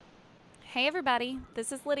Hey everybody,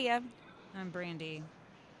 this is Lydia, I'm Brandy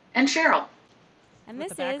And Cheryl. and with the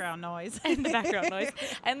this is background noise. the background noise,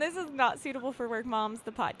 and this is Not Suitable for Work Moms,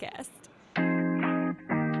 the podcast.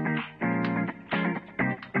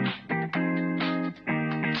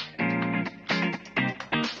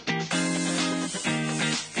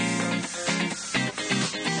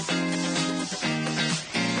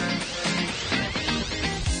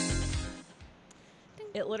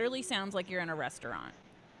 It literally sounds like you're in a restaurant.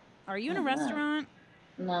 Are you in a Oh, no. restaurant?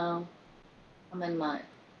 No, I'm in my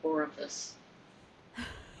orifice.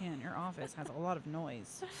 Man, your office has a lot of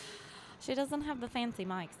noise. She doesn't have the fancy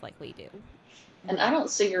mics like we do. And I don't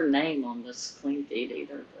see your name on this clean feed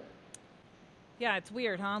either. But Yeah, it's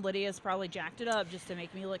weird, huh? Lydia's probably jacked it up just to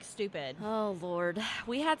make me look stupid. Oh Lord,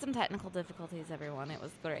 we had some technical difficulties, everyone. It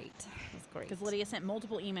was great. It was great. Because Lydia sent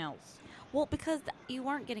multiple emails. Well, because you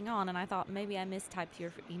weren't getting on, and I thought maybe I mistyped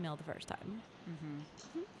your email the first time.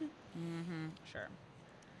 Sure.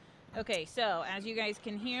 Okay, so as you guys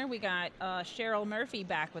can hear, we got Cheryl Murphy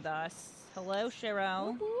back with us. Hello,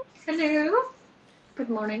 Cheryl. Whoop, whoop. hello. Good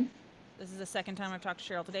morning. This is the second time I've talked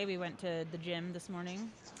to Cheryl today. We went to the gym this morning.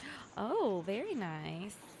 Oh, very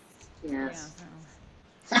nice. Yes.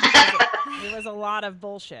 Yeah, so it was a lot of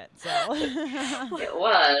bullshit. So It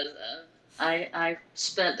was. I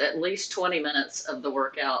spent at least 20 minutes of the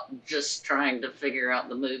workout just trying to figure out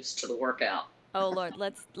the moves to the workout. Oh Lord,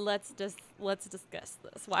 let's discuss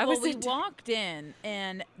this. Why well, was we it? walked in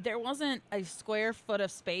and there wasn't a square foot of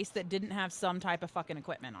space that didn't have some type of fucking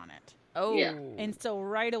equipment on it. Oh, Yeah. And so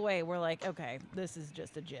right away we're like, okay, this is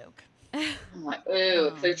just a joke. I'm like, ooh,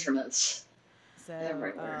 accoutrements So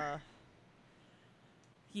everywhere.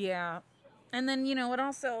 yeah. And then, you know, it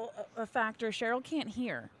also a factor Cheryl can't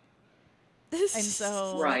hear. And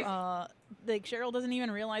so Right. like Cheryl doesn't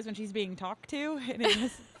even realize when she's being talked to, and it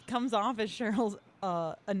just comes off as Cheryl's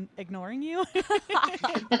ignoring you.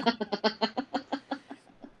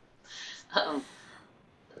 um,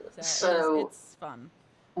 So so it's fun.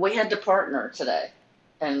 we had to partner today.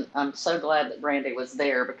 And I'm so glad that Brandy was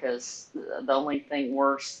there because the only thing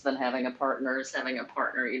worse than having a partner is having a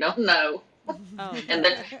partner you don't know. oh And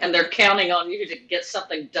God. they're counting on you to get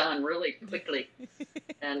something done really quickly.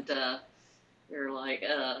 And you're like,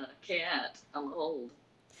 can't. I'm old.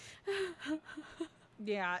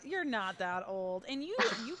 Yeah, you're not that old, and you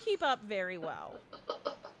keep up very well.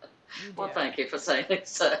 You do. Well, thank you for saying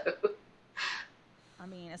so. I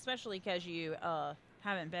mean, especially because you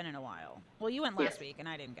haven't been in a while. Well, you went Yeah, last week, and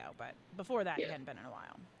I didn't go, but before that, you yeah, hadn't been in a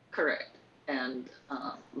while. correct. And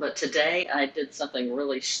but today I did something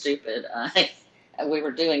really stupid. We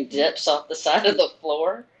were doing dips off the side of the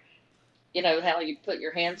floor. You know how you put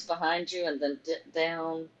your hands behind you and then dip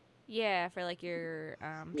down. Yeah, for like your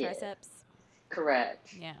Yeah, triceps.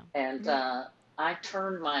 correct. Yeah. And Mm. I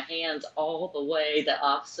turned my hands all the way the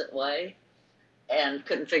opposite way and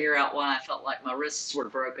couldn't figure out why I felt like my wrists were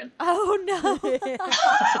broken. Oh no.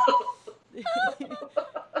 Yeah.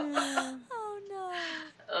 Oh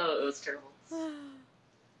Oh, it was terrible. no.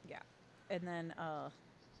 Yeah. And then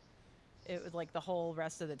it was like the whole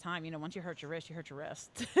rest of the time, you know, once you hurt your wrist, you hurt your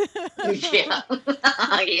wrist. Yeah.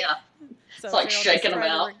 Yeah. It's So like Cheryl just shaking them tried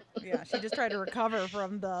to, out. yeah, she just tried to recover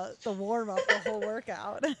from the warm up, the whole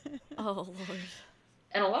workout. Oh Lord.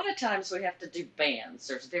 And a lot of times we have to do bands.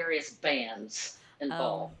 There's various bands Oh.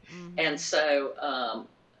 involved. And Mm-hmm. so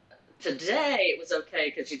today it was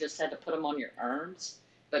okay because you just had to put them on your arms.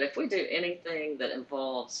 But if we do anything that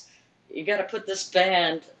involves, you got to put this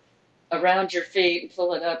band around your feet and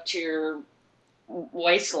pull it up to your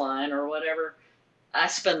waistline or whatever. I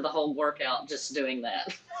spend the whole workout just doing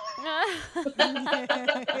that.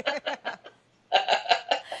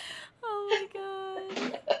 Oh my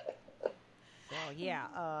God. So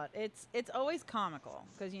yeah, it's always comical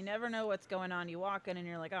because you never know what's going on. You walk in and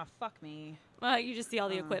you're like, oh fuck me. Well, you just see all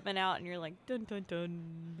the Uh, equipment out, and you're like, dun dun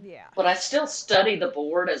dun. yeah. But I still study the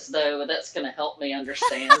board as though that's going to help me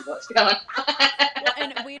understand what's going on. Well,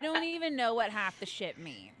 and we don't even know what half the shit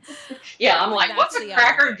means. Yeah, I'm Like like, what's that's a the other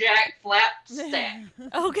Cracker Jack flap stack? thing.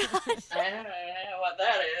 Oh God. I don't know what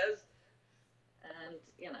that is. And,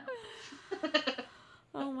 you know.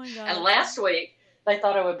 Oh my God. And last week, they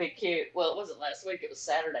thought it would be cute. Well, it wasn't last week, it was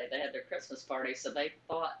Saturday. They had their Christmas party. So they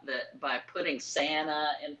thought that by putting Santa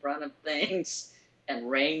in front of things and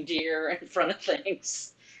reindeer in front of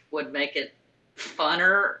things would make it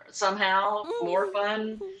funner somehow, more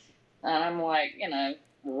fun. And I'm like,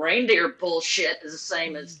 reindeer bullshit is the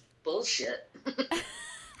same as bullshit.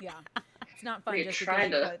 Yeah. It's not What are fun you just because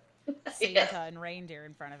trying you to? put Yeah, Santa and reindeer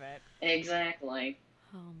in front of it. exactly.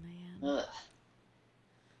 Oh man. Ugh.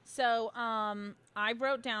 So, I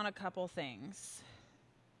wrote down a couple things.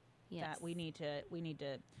 Yes. that we need to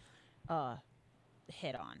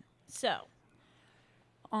hit on. So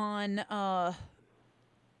on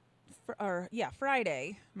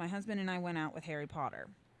Friday, my husband and I went out with Harry Potter.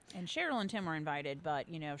 And Cheryl and Tim were invited,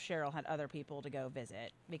 but Cheryl had other people to go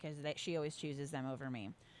visit because she always chooses them over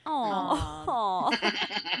me. Oh.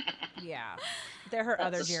 Yeah, they're her That's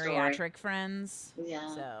other a story. geriatric friends.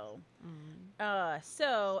 Yeah.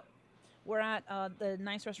 So we're at the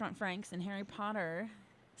nice restaurant Frank's, and Harry Potter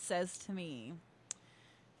says to me,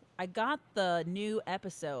 "I got the new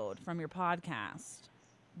episode from your podcast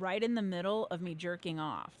right in the middle of me jerking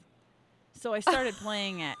off, so I started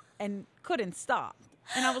playing it and couldn't stop."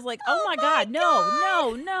 And I was like, "Oh my God, no.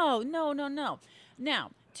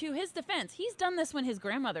 Now, to his defense, he's done this when his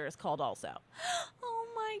grandmother is called also. Oh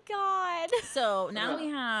my God. So now we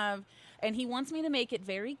have, and he wants me to make it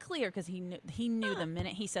very clear because he knew the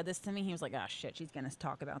minute he said this to me, he was like, "Oh shit, she's gonna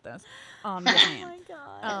talk about this." Yes, Oh my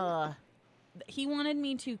God. he wanted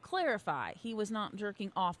me to clarify he was not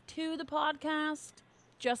jerking off to the podcast,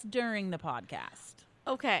 just during the podcast.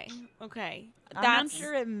 Okay. I'm not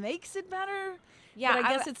sure it makes it better. Yeah, but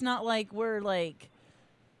I guess it's not like we're like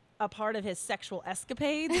a part of his sexual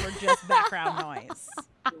escapades. We're just background noise.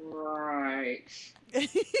 Right.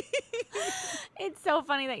 It's so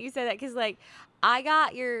funny that you said that because, like, I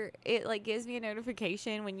got it, like, gives me a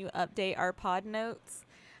notification when you update our pod notes.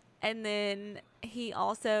 And then he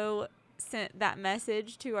also sent that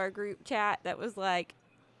message to our group chat that was like,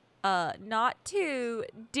 not to,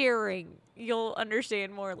 during. You'll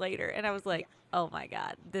understand more later. And I was like, oh my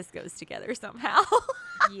God, this goes together somehow.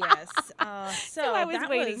 Yes. So I was that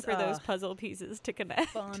waiting was for those puzzle pieces to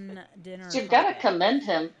connect. fun dinner. You've got to topic. commend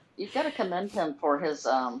him. You've got to commend him for his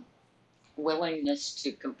willingness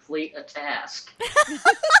to complete a task.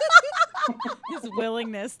 His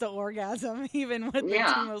willingness to orgasm, even with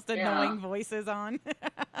the two most annoying voices on.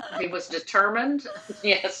 He was determined,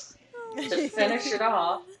 yes, to finish it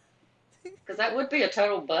off. Because that would be a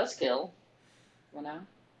total buzzkill, you know?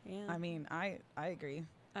 Yeah. I mean, I agree.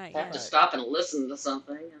 Have to stop and listen to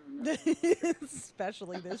something.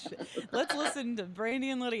 Especially this shit. Let's listen to Brandy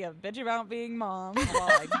and Lydia bitch about being mom while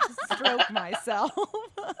I stroke myself.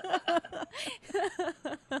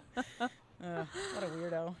 What a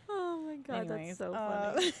weirdo. Oh my God, Anyways, that's so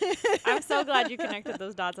funny. I'm so glad you connected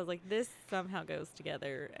those dots. I was like, this somehow goes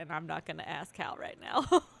together, and I'm not going to ask how right now.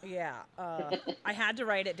 Yeah. I had to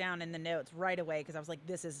write it down in the notes right away because I was like,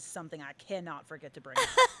 this is something I cannot forget to bring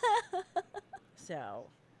up. So,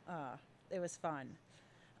 it was fun.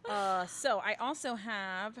 So I also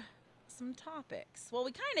have some topics. Well,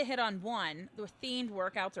 we kind of hit on one. The themed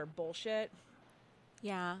workouts are bullshit.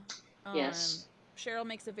 Yeah. Yes. Cheryl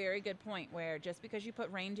makes a very good point where just because you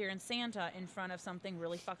put reindeer and Santa in front of something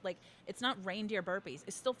really like, it's not reindeer burpees.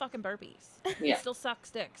 It's still fucking burpees. Yeah. It still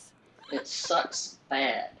sucks dicks. It sucks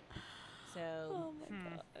bad. So, Oh my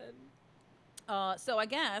God. So I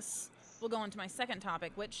guess we'll go into my second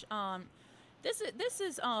topic, which this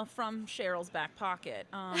is from Cheryl's back pocket.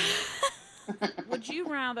 Would you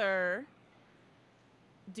rather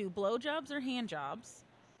do blowjobs or hand jobs?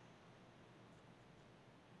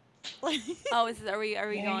 Oh, are we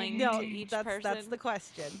going to each person? That's the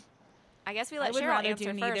question. I guess we I let would Cheryl rather answer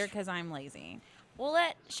do neither first. because I'm lazy. We'll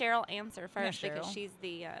let Cheryl answer first because Cheryl. she's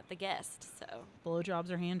the guest. So Blowjobs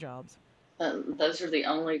or hand jobs? Those are the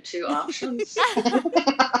only two options.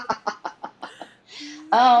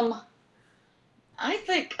 I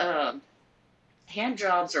think hand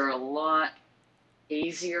jobs are a lot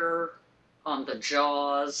easier on the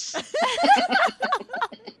jaws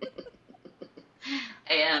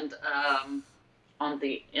and on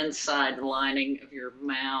the inside lining of your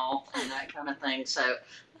mouth and that kind of thing. So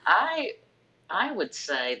I would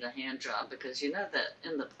say the hand job because you know that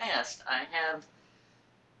in the past I have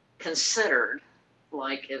considered,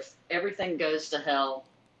 like, if everything goes to hell,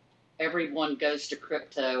 everyone goes to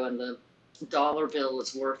crypto and the dollar bill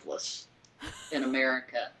is worthless in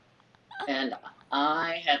America. And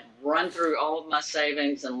I had run through all of my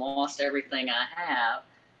savings and lost everything I have.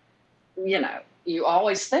 You know, you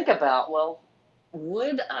always think about, well,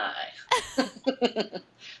 would I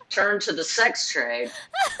turn to the sex trade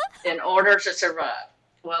in order to survive?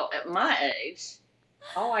 Well, at my age,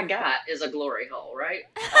 all I got is a glory hole, right?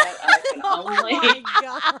 I can only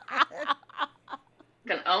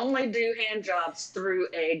can only do hand jobs through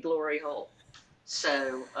a glory hole.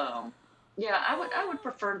 So, yeah, I would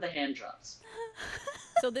prefer the hand jobs.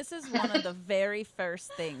 So this is one of the very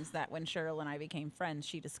first things that when Cheryl and I became friends,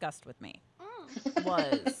 she discussed with me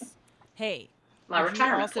was, hey, My would you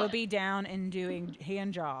retirement also plan. be down and doing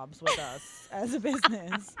hand jobs with us as a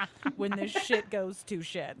business when this shit goes to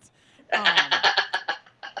shit?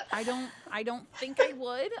 I I don't think I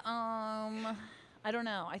would. I don't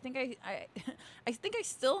know. I think I think I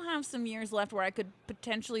still have some years left where I could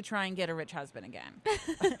potentially try and get a rich husband again.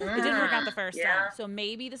 It didn't work out the first time, so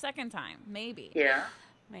maybe the second time. Maybe. Yeah.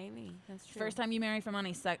 Maybe that's true. First time you marry for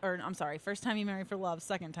money, first time you marry for love,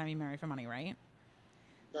 second time you marry for money, right?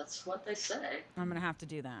 That's what they say. I'm gonna have to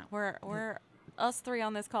do that. We're us three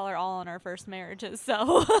on this call are all on our first marriages,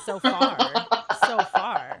 so So far.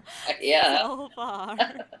 Yeah. so far.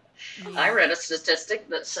 I read a statistic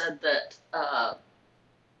that said that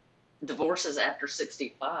divorces after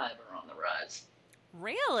 65 are on the rise.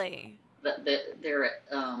 Really? That they're at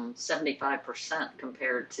 75%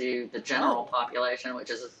 compared to the general population, which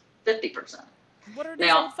is 50%. What are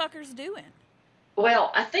these old fuckers doing?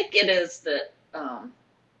 Well, I think it is that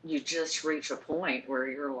you just reach a point where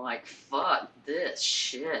you're like, fuck this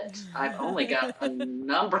shit. I've only got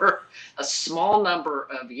a small number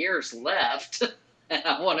of years left, and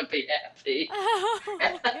I want to be happy.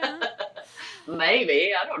 Yeah.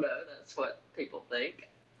 Maybe. I don't know. That's what people think.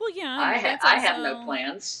 Well, yeah. I have no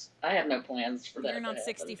plans. I have no plans for that. You're not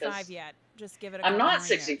 65 yet. Just give it a I'm couple not more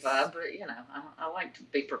 65, years. but, I like to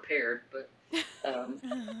be prepared. But,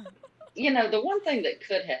 the one thing that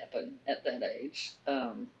could happen at that age,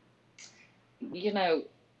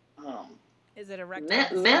 Is it erectile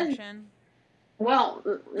dysfunction? Well,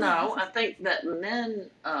 no, I think that men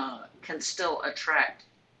can still attract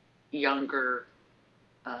younger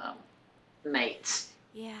mates.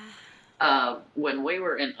 Yeah. When we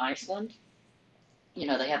were in Iceland,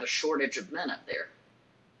 they have a shortage of men up there.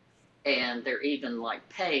 And they're even like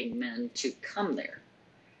paying men to come there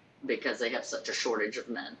because they have such a shortage of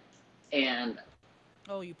men. And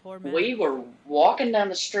you poor man. we were walking down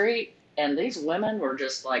the street, and these women were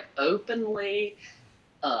just like openly,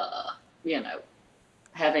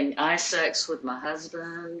 having eye sex with my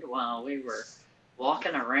husband while we were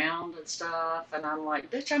walking around and stuff. And I'm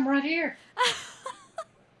like, bitch, I'm right here.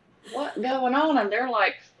 What going on? And they're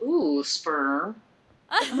like, ooh, sperm.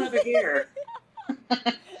 Come over here.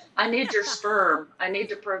 I need your sperm. I need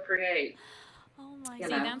to procreate. Oh my God.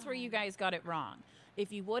 See, that's where you guys got it wrong.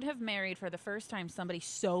 If you would have married for the first time somebody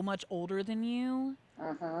so much older than you,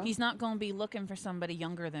 he's not going to be looking for somebody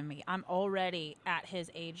younger than me. I'm already at his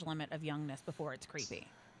age limit of youngness before it's creepy.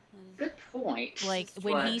 Good point. Like,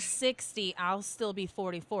 when he's 60, I'll still be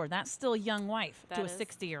 44. That's still a young wife to a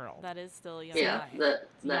 60-year-old. That is still a young wife.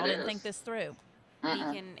 Y'all didn't think this through.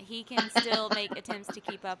 He can still make attempts to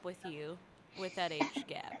keep up with you with that age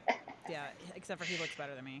gap. Yeah, except for he looks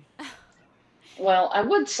better than me. Well, I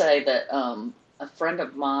would say that a friend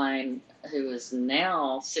of mine who is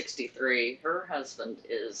now 63, her husband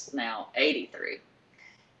is now 83.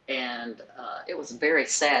 And it was very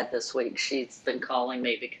sad this week. She's been calling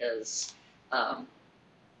me because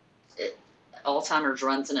Alzheimer's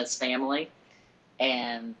runs in his family.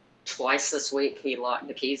 And twice this week he locked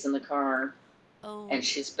the keys in the car. Oh. And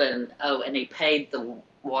and he paid the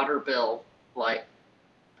water bill like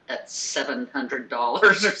at $700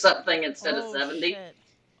 or something instead of $70. Shit.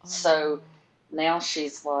 So now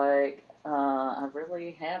she's like, I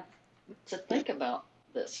really have to think about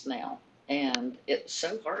this now. And it's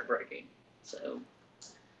so heartbreaking. So,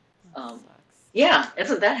 yeah,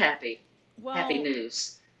 isn't that happy? Well, happy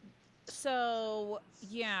news. So,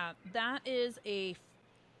 yeah, that is a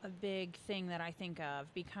big thing that I think of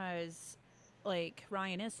because, like,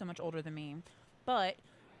 Ryan is so much older than me, but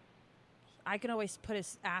I can always put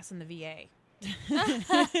his ass in the VA.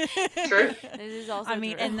 True. This is also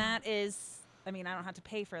true. And that is, I don't have to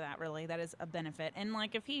pay for that, really. That is a benefit. And,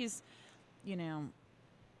 like, if he's,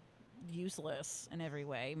 useless in every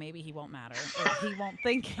way, maybe he won't matter. Or he won't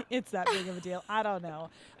think it's that big of a deal. I don't know.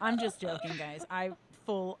 I'm just joking, guys. I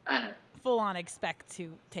full on expect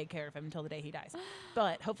to take care of him until the day he dies.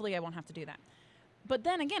 But hopefully I won't have to do that. But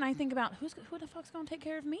then again, I think about who the fuck's going to take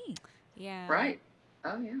care of me? Yeah. Right.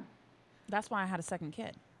 Oh, yeah. That's why I had a second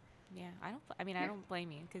kid. Yeah, I don't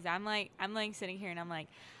blame you because I'm like sitting here and I'm like,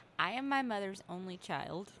 I am my mother's only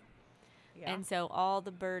child. Yeah. And so all the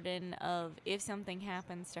burden of if something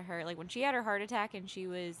happens to her, like when she had her heart attack and she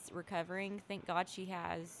was recovering, thank God she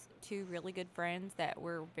has two really good friends that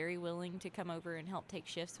were very willing to come over and help take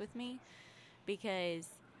shifts with me because,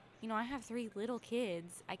 I have 3 little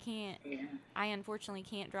kids. I unfortunately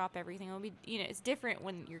can't drop everything. It'll be, it's different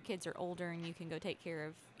when your kids are older and you can go take care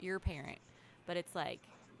of your parent. But it's like,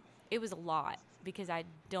 it was a lot because I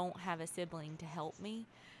don't have a sibling to help me.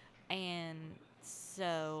 And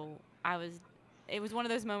so it was one of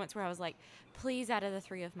those moments where I was like, please, out of the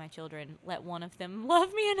 3 of my children, let one of them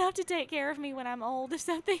love me enough to take care of me when I'm old if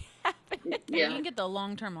something happens. Yeah. You can get the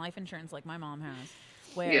long-term life insurance like my mom has.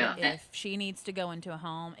 where Yeah. if she needs to go into a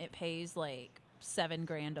home, it pays like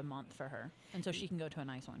 $7,000 a month for her, and so she can go to a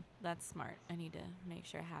nice one. That's smart. I need to make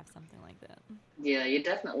sure I have something like that. Yeah, you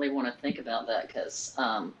definitely want to think about that because,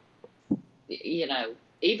 you know,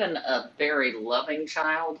 even a very loving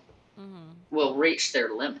child Mm-hmm. will reach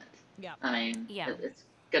their limit. Yeah. I mean, Yeah. it's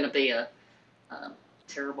going to be a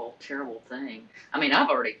terrible, terrible thing. I mean, I've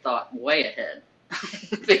already thought way ahead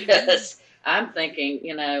because I'm thinking,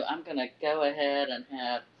 you know, I'm going to go ahead and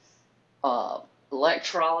have uh,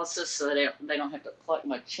 electrolysis so they don't have to pluck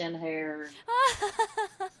my chin hair.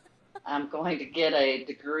 I'm going to get a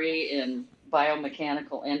degree in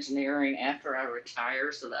biomechanical engineering after I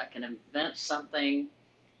retire so that I can invent something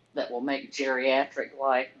that will make geriatric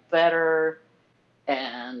life better.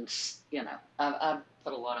 And, you know, I've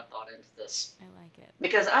put a lot of thought into this I like it.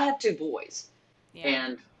 because I have two boys. Yeah.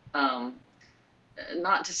 And um,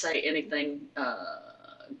 not to say anything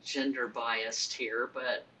gender biased here,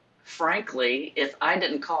 but frankly, if I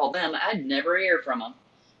didn't call them, I'd never hear from them.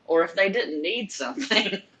 Or if they didn't need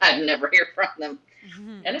something, I'd never hear from them.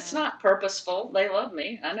 And it's Yeah. not purposeful. They love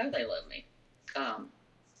me. I know they love me. Um,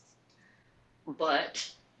 but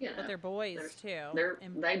you know, But they're boys too.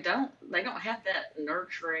 they don't have that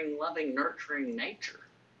nurturing, loving, nurturing nature.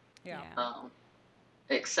 Yeah.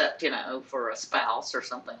 Except, you know, for a spouse or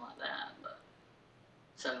something like that. But,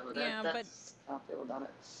 so Yeah, but that's how I feel about it.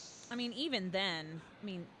 I mean, even then, I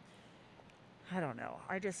mean, I don't know.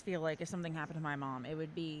 I just feel like if something happened to my mom, it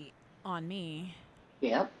would be on me.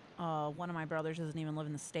 Yep. One of my brothers doesn't even live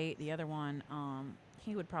in the state. The other one,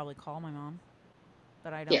 he would probably call my mom,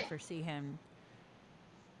 but I Yeah. don't foresee him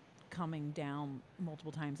coming down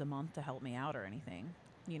multiple times a month to help me out or anything,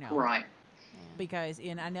 you know. Right. Because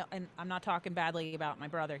I know, and I'm not talking badly about my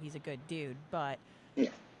brother. He's a good dude, but Yeah.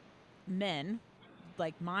 men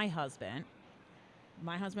like my husband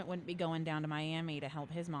wouldn't be going down to Miami to help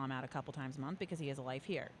his mom out a couple times a month because he has a life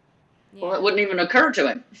here. Yeah. Well, it wouldn't even occur to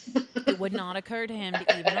him. It would not occur to him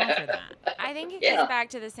to even offer that. I think it goes Yeah. back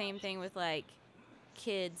to the same thing with like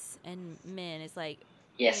kids and men. It's like,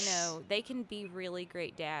 Yes. you know, they can be really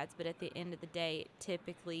great dads, but at the end of the day,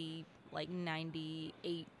 typically like 98%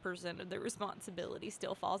 of the responsibility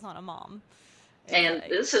still falls on a mom. It's And like,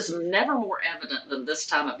 this is never more evident than this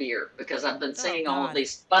time of year because I've been seeing all of God.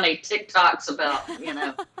 these funny TikToks about, you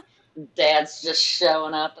know, dads just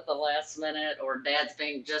showing up at the last minute or dads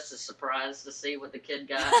being just as surprised to see what the kid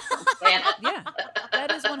got from Santa. Yeah,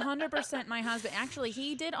 that is 100% my husband. Actually,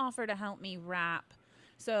 he did offer to help me wrap.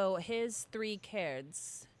 So his 3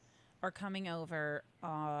 kids are coming over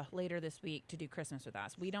later this week to do Christmas with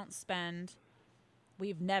us. We've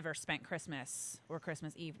never spent Christmas or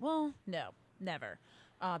Christmas Eve. Well, no, never.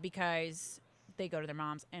 Because they go to their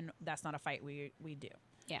moms, and that's not a fight we do.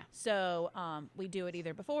 yeah. So we do it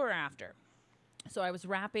either before or after. So I was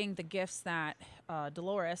wrapping the gifts that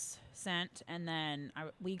Dolores sent, and then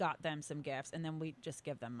we got them some gifts, and then we just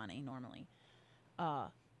give them money normally.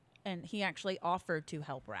 And he actually offered to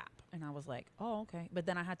help wrap, and I was like, "Oh, okay." But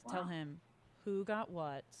then I had to tell him who got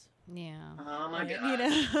what. Yeah. Oh my God. You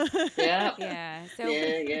know. Yeah. Yeah. So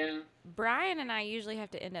Yeah. Brian and I usually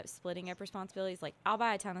have to end up splitting up responsibilities. Like, I'll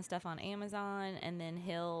buy a ton of stuff on Amazon, and then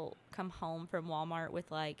he'll come home from Walmart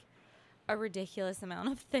with like a ridiculous amount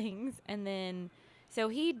of things. And then, so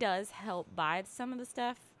he does help buy some of the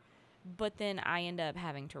stuff, but then I end up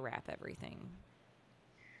having to wrap everything.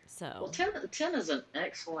 Well, So, Tim is an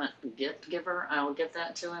excellent gift giver. I'll give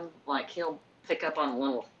that to him. Like he'll pick up on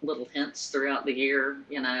little hints throughout the year,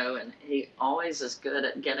 you know, and he always is good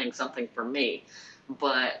at getting something for me.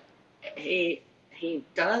 But he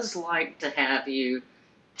does like to have you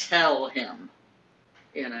tell him,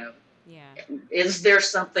 you know, yeah. is there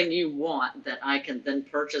something you want that I can then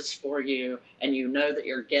purchase for you and you know that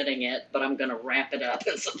you're getting it, but I'm going to wrap it up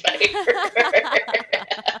in some paper.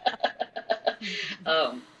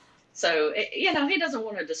 um, so, you know, he doesn't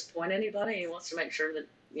want to disappoint anybody. He wants to make sure that,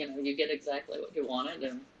 you know, you get exactly what you wanted.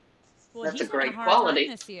 And Well, that's a he's having a great hard time quality.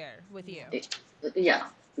 this year with you. Yeah.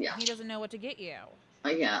 Yeah. He doesn't know what to get you.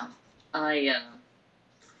 Yeah. I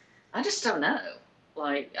just don't know.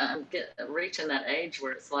 Like I'm reaching that age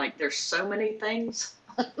where it's like there's so many things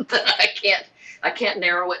that I can't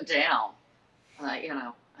narrow it down. You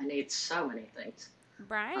know, I need so many things.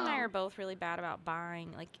 Brian and I are both really bad about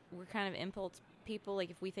buying. Like, we're kind of impulse people. Like,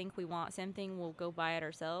 if we think we want something, we'll go buy it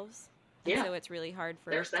ourselves. And Yeah. so it's really hard for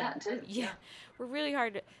There's us to. that too. Yeah. We're really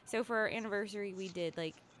hard to. So for our anniversary, we did,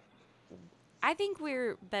 like, I think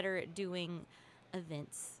we're better at doing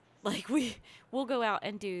events. Like, we'll go out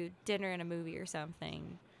and do dinner and a movie or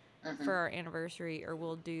something Mhm. for our anniversary, or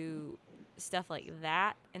we'll do stuff like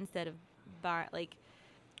that instead of buy. Like,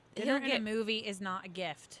 Dinner he'll get and a movie is not a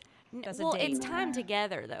gift. That's a well, date. it's time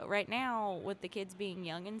together though. Right now, with the kids being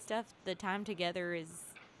young and stuff, the time together is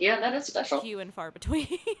Yeah, that is special. few and far between.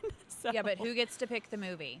 So. Yeah, but who gets to pick the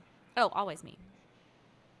movie? Oh, always me.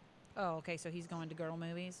 Oh, okay, so he's going to girl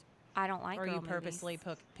movies? I don't like Or are girl you purposely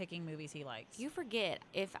movies. picking movies he likes? You forget,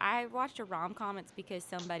 if I watched a rom-com, it's because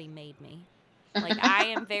somebody made me. Like, I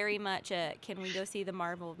am very much a, can we go see the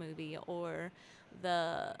Marvel movie or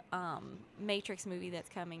the Matrix movie that's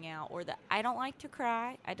coming out, or I don't like to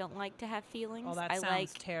cry. I don't like to have feelings. Oh, that I sounds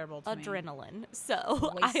like terrible to me. adrenaline.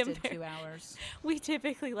 So I am Wasted very, 2 hours. we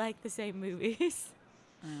typically like the same movies.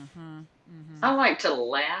 I like to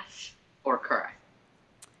laugh or cry.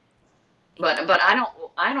 But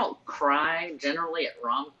I don't cry generally at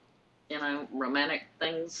romantic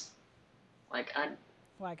things. Like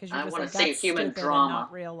Why? Because I you're just wanna like, see that's human stupid and drama.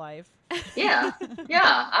 not real life. yeah.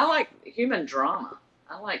 Yeah, I like human drama.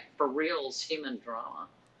 I like for reals human drama.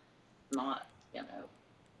 Not,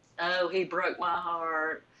 oh, he broke my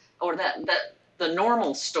heart. Or that the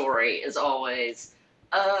normal story is always,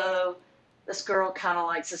 oh, this girl kind of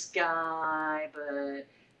likes this guy, but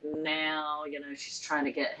now, she's trying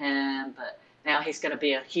to get him, but now he's going to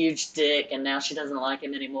be a huge dick, and now she doesn't like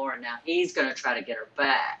him anymore, and now he's going to try to get her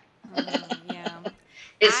back. Yeah.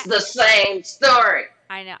 It's the same story.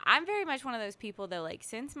 I know. I'm very much one of those people though, like,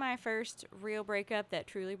 since my first real breakup that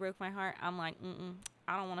truly broke my heart, I'm like,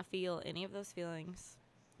 I don't want to feel any of those feelings.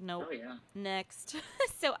 Nope. Oh, yeah. Next.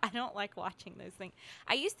 So I don't like watching those things.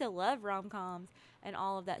 I used to love rom-coms and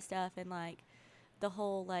all of that stuff, and like the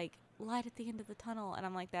whole like light at the end of the tunnel, and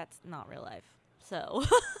I'm like, that's not real life. So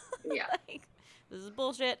Yeah. like, this is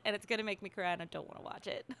bullshit, and it's gonna make me cry, and I don't want to watch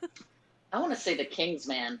it. I want to see The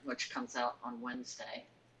Kingsman, which comes out on Wednesday.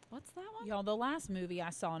 What's that one? Y'all, the last movie I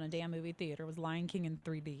saw in a damn movie theater was Lion King in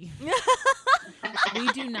 3D. We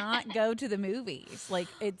do not go to the movies. Like,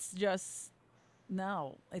 it's just,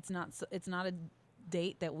 no, it's not a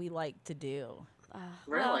date that we like to do.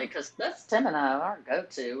 Really? Because that's Tim and I, our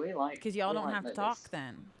go-to. We like. Because y'all we don't like have to movies. talk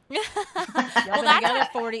then.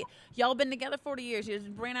 Well, Y'all been together 40 years. You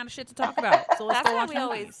just ran out of shit to talk about. So let's go watch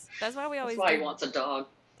movies. That's why we always. That's why he do, wants a dog.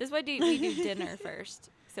 That's why we do dinner first,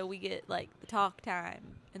 so we get like the talk time,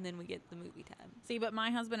 and then we get the movie time. See, but my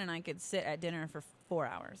husband and I could sit at dinner for 4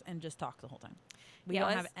 hours and just talk the whole time. We Yeah,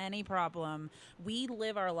 don't have any problem. We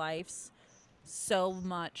live our lives so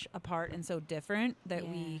much apart and so different that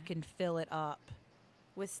Yeah. we can fill it up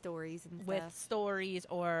With stories and with stuff. stories,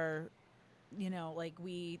 or like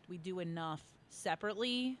we do enough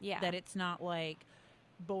separately that it's not like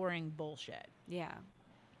boring bullshit. Yeah.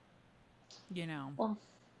 Well,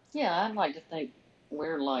 yeah, I'd like to think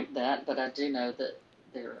we're like that, but I do know that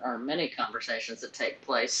there are many conversations that take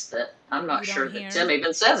place that I'm not You sure don't that hear? Tim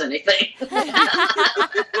even says anything.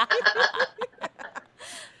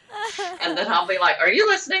 And then I'll be like, "Are you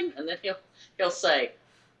listening?" And then he'll say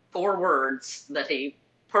 4 words that he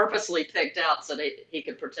purposely picked out so that he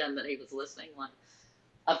could pretend that he was listening. Like,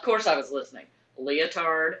 of course I was listening.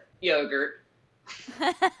 Leotard, yogurt,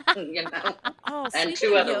 Oh, and speaking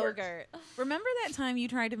 2 of other yogurt, remember that time you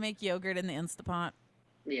tried to make yogurt in the Instapot?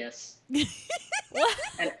 Yes. And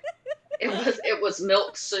it was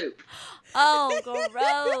milk soup. Oh,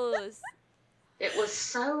 gross. It was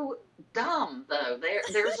so dumb, though.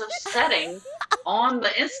 There's a setting on the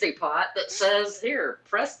Instapot that says, "Here,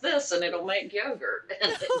 press this and it'll make yogurt,"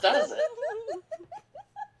 and it doesn't.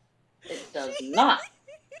 It does not.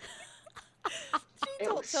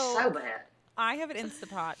 It was so bad. I have an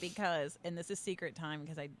Instapot because, and this is secret time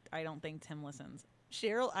because I don't think Tim listens.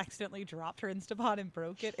 Cheryl accidentally dropped her Instapot and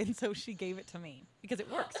broke it, and so she gave it to me because it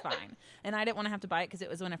works fine. And I didn't want to have to buy it because it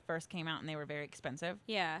was when it first came out and they were very expensive.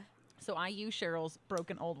 Yeah. So I used Cheryl's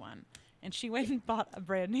broken old one, and she went and bought a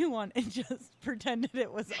brand new one and just pretended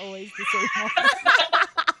it was always the same one.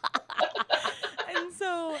 And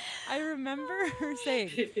so I remember her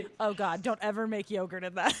saying, "Oh God, don't ever make yogurt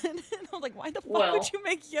in that." And I'm like, "Why the fuck would you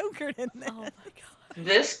make yogurt in that?" Oh my god.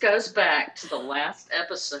 This goes back to the last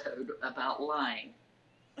episode about lying.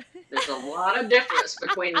 There's a lot of difference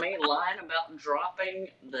between me lying about dropping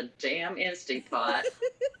the damn Instapot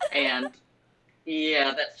and,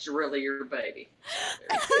 yeah, that's really your baby.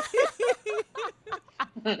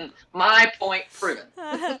 My point proven.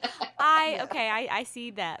 I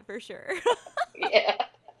see that for sure. Yeah.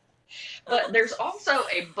 But there's also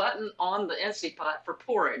a button on the Instapot for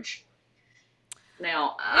porridge.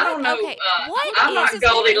 Now, I don't know. Okay, what I'm is not this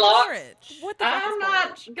Goldilocks. Porridge. What the fuck I'm is not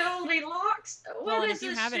porridge? Goldilocks. Well, What and is if you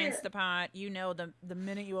this have an shit? Instapot, you know the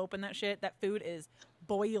minute you open that shit, that food is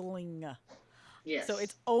boiling. Yes. So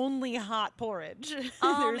it's only hot porridge.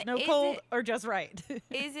 Um, There's no is cold it- or just right.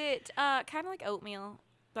 Is it kind of like oatmeal?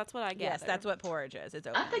 That's what I gather. Yes, that's what porridge is. It's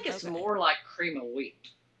I oatmeal. think it's Okay. more like cream of wheat,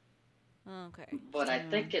 Okay. but I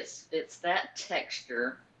think it's that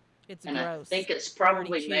texture, It's and I gross. think it's Already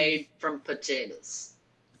probably chewy. made from potatoes.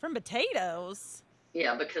 From potatoes.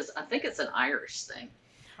 Yeah, because I think it's an Irish thing.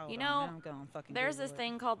 Hold You on, know, now I'm going fucking There's Google this it.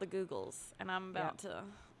 thing called the Googles, and I'm about to.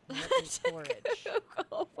 What is porridge?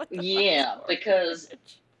 Google what the fuck Yeah, is because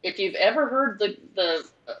porridge? if you've ever heard the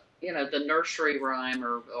the nursery rhyme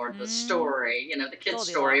or the story, the kid's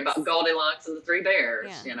story about Goldilocks. Goldilocks and the Three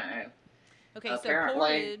Bears, Yeah. Okay, so apparently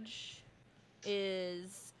porridge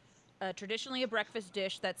is traditionally a breakfast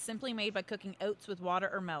dish that's simply made by cooking oats with water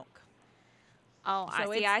or milk. Oh,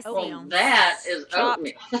 So I see. it's I see. oatmeal. well, that is Chopped,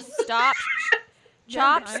 oatmeal.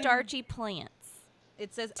 chopped I- starchy plants.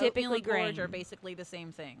 It says Typically oatmeal and porridge are grain. basically the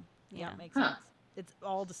same thing. Yeah, Yeah. makes Huh. sense. It's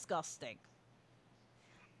all disgusting.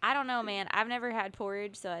 I don't know, man. I've never had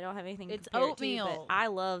porridge, so I don't have anything to It's compare it oatmeal. to, but I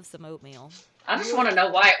love some oatmeal. I just want to know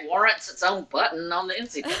why it warrants its own button on the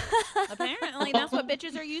Instagram. Apparently, that's what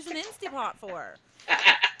bitches are using Instapot for.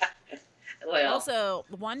 Well, Also,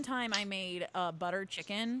 one time I made butter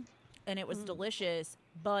chicken, and it was delicious,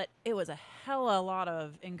 but it was a hella lot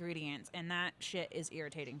of ingredients, and that shit is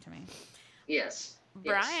irritating to me. yes.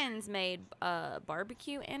 Brian's made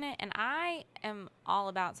barbecue in it, and I am all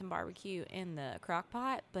about some barbecue in the crock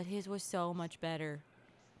pot, but his was so much better.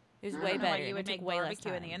 It was I way don't know why better. you and would it took make way less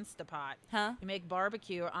barbecue in the time. Instapot. Huh? You make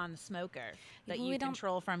barbecue on the smoker that We you don't-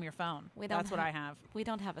 control from your phone. we don't That's what have- I have. We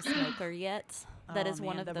don't have a smoker yet. That is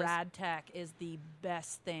one man, of the those. Rad Tech is the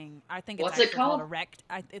best thing. I think it's What's it actually called called? a Rect.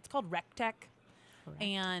 It's called Rec Tech.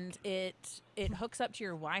 And it hooks up to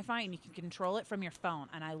your Wi-Fi and you can control it from your phone,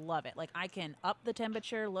 and I love it. Like, I can up the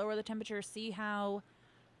temperature, lower the temperature, see how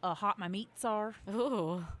hot my meats are.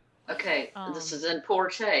 Ooh. Okay, this is in poor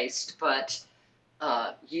taste, but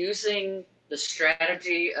using the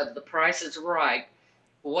strategy of the Price is Right,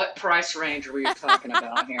 what price range are we talking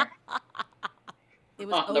about here? It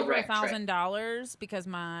was On the over Rec Tech. $1,000 because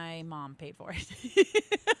my mom paid for it.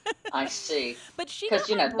 I see. But she 'Cause,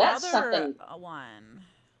 got my that's brother something- one.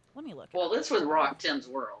 Let me look. Well, it up. this was Rock Tim's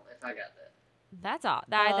World, if I got that. That's all.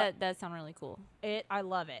 That does sound really cool. I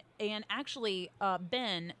love it. And actually,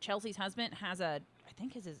 Ben, Chelsea's husband, has a. I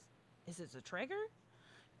think is it a Traeger?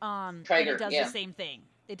 And Traeger, it does yeah. the same thing.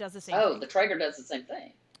 It does the same Oh, thing. the Traeger does the same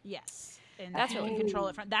thing. Yes. And That's you really can control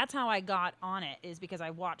it from. That's how I got on it, is because I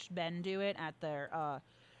watched Ben do it at their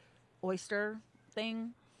oyster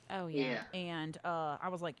thing. Oh yeah. Yeah. And I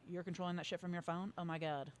was like, "You're controlling that shit from your phone? Oh my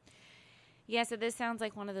god!" Yeah. So this sounds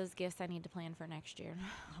like one of those gifts I need to plan for next year.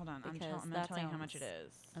 Hold on, I'm Because going to that tell you how much it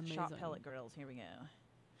sounds is. Shop amazing. pellet grills. Here we go.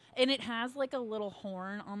 And it has like a little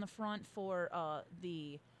horn on the front for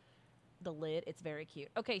the lid. It's very cute.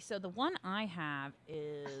 Okay, so the one I have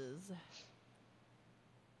is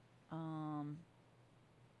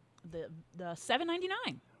the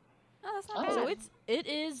 $7.99. Oh, that's not Oh. bad. So it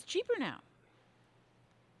is cheaper now.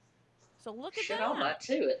 So look at Shit, that. I'll buy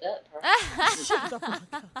two at that price.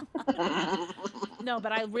 No,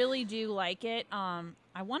 but I really do like it. I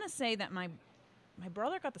want to say that my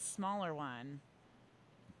brother got the smaller one,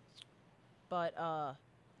 but I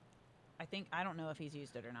don't know if he's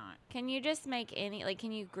used it or not. Can you just make any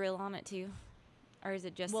can you grill on it too, or is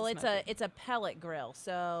it just? Well, a smoker? it's a pellet grill,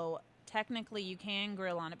 so technically you can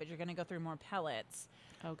grill on it, but you're going to go through more pellets.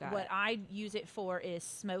 Oh god. What I use it for is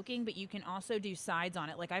smoking, but you can also do sides on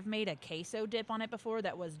it. Like, I've made a queso dip on it before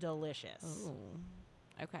that was delicious. Ooh.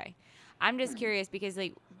 Okay. I'm just curious because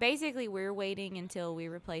basically we're waiting until we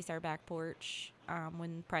replace our back porch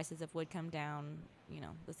when prices of wood come down,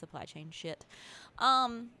 the supply chain shit.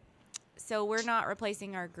 So we're not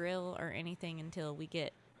replacing our grill or anything until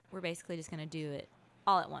we're basically just going to do it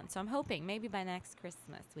all at once. So I'm hoping maybe by next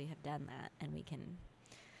Christmas we have done that and we can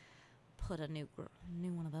put a new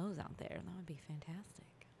one of those out there. That would be fantastic.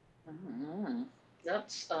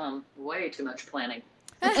 That's way too much planning.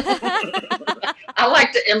 I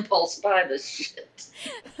like to impulse buy this shit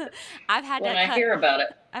I've had when to I hear about it.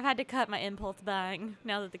 I've had to cut my impulse buying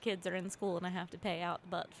now that the kids are in school and I have to pay out the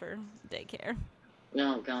butt for daycare.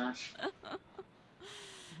 Oh gosh.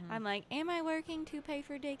 I'm like, am I working to pay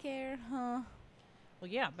for daycare? Huh? Well,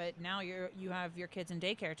 yeah, but now you have your kids in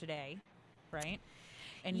daycare today, right?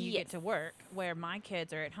 And you Yes. get to work, where my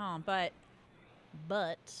kids are at home, but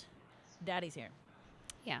Daddy's here.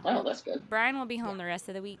 Yeah. Oh, that's good. Brian will be home the rest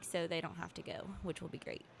of the week, so they don't have to go, which will be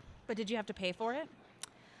great. But did you have to pay for it?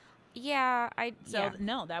 Yeah,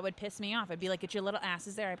 No, that would piss me off. I'd be like, "Get your little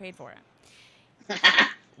asses there. I paid for it."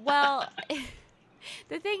 Well,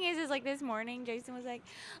 the thing is like this morning, Jason was like,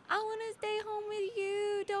 I want to stay home with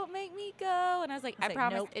you. Don't make me go. And I was like, I say,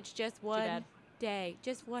 promise "Nope. it's just Too one bad." day.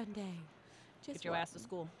 Just one day. Just Get your ass to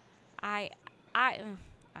school. I, I don't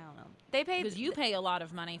know. They pay Because you pay a lot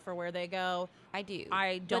of money for where they go. I do.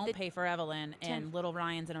 I But don't pay for Evelyn and Little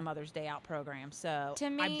Ryan's in a Mother's Day Out program. So to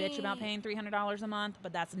me, I bitch about paying $300 a month,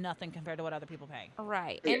 but that's nothing compared to what other people pay.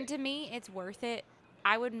 Right. Yeah. And to me, it's worth it.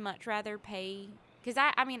 I would much rather pay, because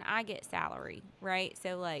I mean, I get salary, right?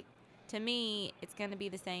 So, like, to me, it's going to be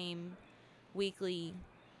the same weekly,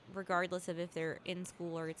 regardless of if they're in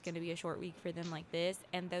school or it's going to be a short week for them like this.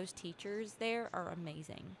 And those teachers there are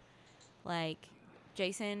amazing. Like,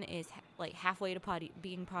 Jason is like halfway to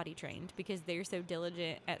being potty trained because they're so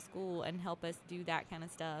diligent at school and help us do that kind of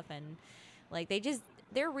stuff. And like,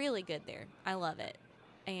 they're really good there. I love it.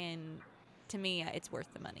 And to me, it's worth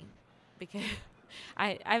the money because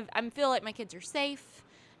I feel like my kids are safe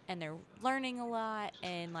and they're learning a lot.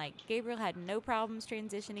 And like, Gabriel had no problems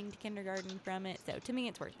transitioning to kindergarten from it. So to me,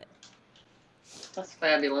 it's worth it. That's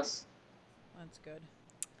fabulous. That's good.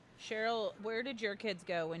 Cheryl, where did your kids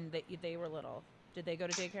go when they were little? Did they go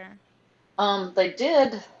to daycare? They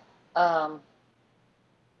did, but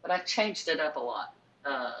I changed it up a lot.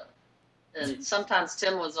 And sometimes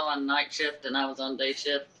Tim was on night shift and I was on day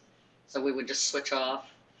shift, so we would just switch off.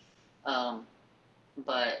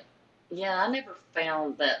 But yeah, I never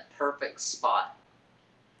found that perfect spot.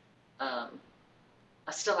 I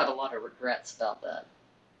still have a lot of regrets about that.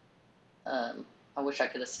 I wish I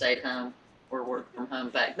could have stayed home or worked from home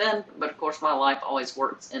back then, but of course my life always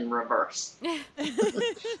works in reverse.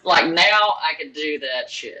 Like now I could do that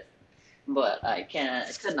shit, but I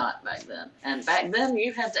could not back then. And back then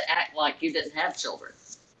you had to act like you didn't have children.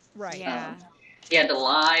 Right. Yeah. You had to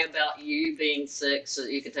lie about you being sick so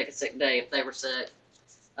that you could take a sick day if they were sick.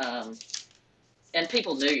 And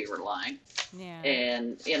people knew you were lying. Yeah.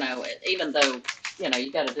 And, even though,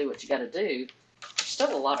 you got to do what you got to do, there's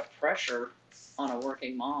still a lot of pressure on a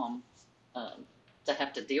working mom to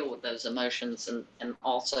have to deal with those emotions and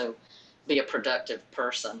also be a productive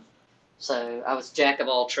person. So I was jack of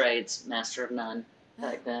all trades, master of none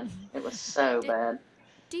back then. It was so bad.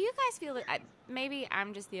 Do you guys feel that maybe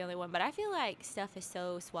I'm just the only one, but I feel like stuff is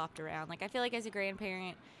so swapped around. Like, I feel like as a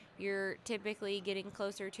grandparent, you're typically getting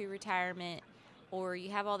closer to retirement, or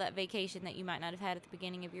you have all that vacation that you might not have had at the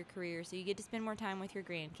beginning of your career, so you get to spend more time with your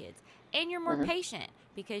grandkids. And you're more patient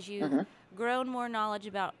because you've grown more knowledge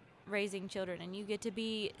about raising children, and you get to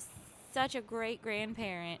be such a great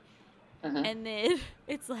grandparent. And then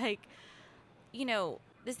it's like,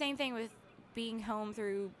 the same thing with being home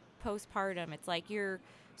through postpartum. It's like you're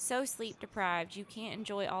so sleep deprived, you can't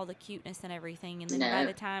enjoy all the cuteness and everything. And then by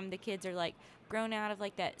the time the kids are like grown out of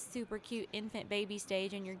like that super cute infant baby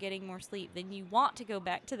stage and you're getting more sleep, then you want to go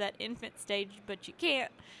back to that infant stage, but you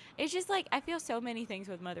can't. It's just like, I feel so many things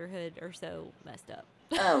with motherhood are so messed up.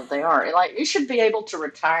 Oh, they are. Like, you should be able to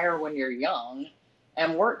retire when you're young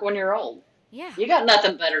and work when you're old. Yeah. You got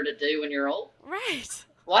nothing better to do when you're old. Right.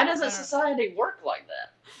 Why doesn't society work like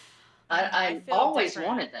that? I feel always different.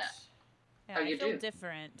 wanted that. Yeah, Oh, I you feel do?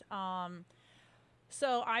 different.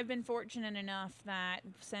 So I've been fortunate enough that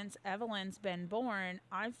since Evelyn's been born,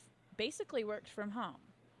 I've basically worked from home.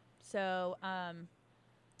 So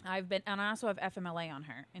I've been, and I also have FMLA on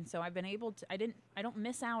her, and so I've been able to. I don't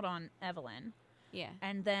miss out on Evelyn. Yeah.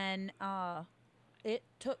 And then it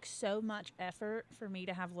took so much effort for me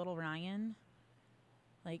to have little Ryan.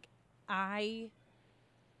 Like, I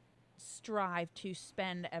strive to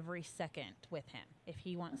spend every second with him. If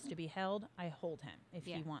he wants to be held, I hold him. If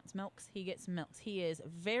he wants milks, he gets milks. He is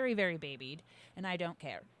very, very babied, and I don't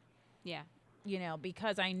care. Yeah.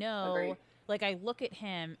 Because I know, Agreed. like, I look at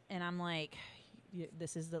him, and I'm like,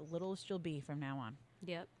 this is the littlest you'll be from now on.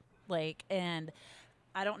 Yep. Like, and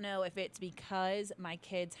I don't know if it's because my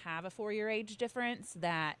kids have a 4-year age difference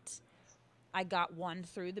that I got one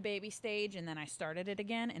through the baby stage and then I started it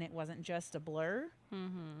again and it wasn't just a blur.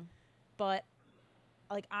 Mm-hmm. But,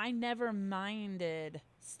 like, I never minded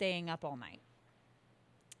staying up all night.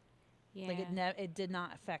 Yeah. Like, it did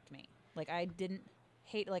not affect me. Like, I didn't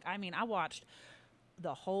hate, like, I mean, I watched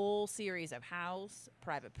the whole series of House,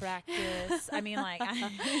 Private Practice. I mean, like,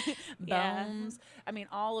 Bones. I mean,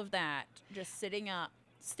 all of that, just sitting up,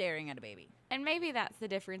 staring at a baby. And maybe that's the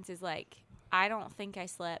difference is, like, I don't think I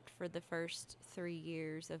slept for the first 3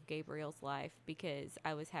 years of Gabriel's life because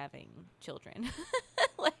I was having children.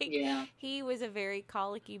 He was a very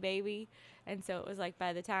colicky baby. And so it was like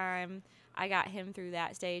by the time I got him through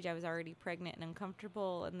that stage, I was already pregnant and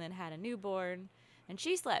uncomfortable and then had a newborn. And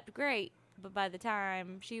she slept great. But by the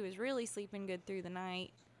time she was really sleeping good through the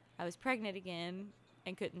night, I was pregnant again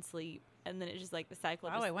and couldn't sleep. And then it's just like the cycle.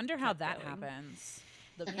 Oh, I wonder how that going. happens.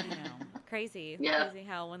 Crazy. Yeah. Crazy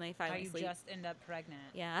how when they finally how you sleep. just end up pregnant.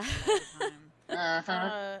 Yeah. All the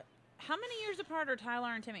time. How many years apart are Tyler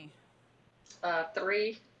and Timmy?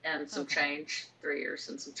 3 and some Okay. change. 3 years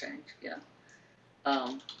and some change. Yeah.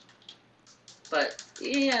 Um, but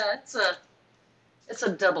yeah, it's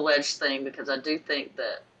a double-edged thing because I do think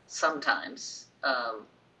that sometimes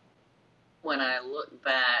when I look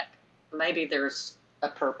back, maybe there's a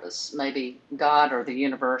purpose. Maybe God or the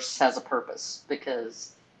universe has a purpose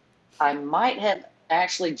because I might have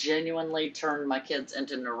actually genuinely turned my kids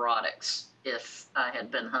into neurotics if I had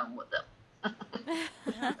been home with them.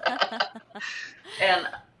 Yeah. And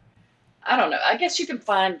I don't know. I guess you can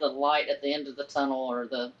find the light at the end of the tunnel or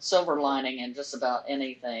the silver lining in just about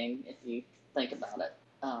anything if you think about it.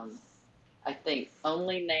 I think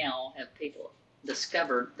only now have people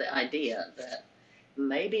discovered the idea that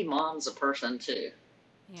maybe mom's a person too,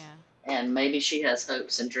 Yeah. and maybe she has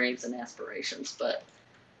hopes and dreams and aspirations. But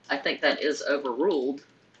I think that is overruled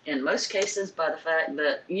in most cases by the fact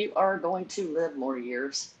that you are going to live more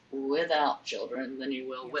years without children than you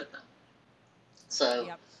will Yep. with them. So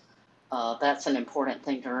Yep. that's an important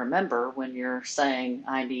thing to remember when you're saying,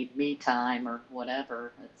 I need me time or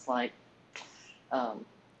whatever. It's like, um,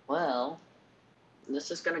 well, this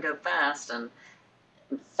is going to go fast. And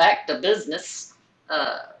in fact, a business,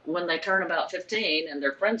 when they turn about 15 and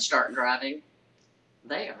their friends start driving,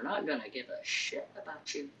 they are not going to give a shit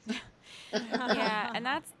about you. Yeah, and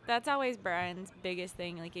that's always Brian's biggest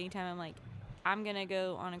thing. Like anytime I'm like, I'm gonna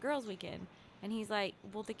go on a girls' weekend, and he's like,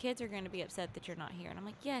 well, the kids are gonna be upset that you're not here, and I'm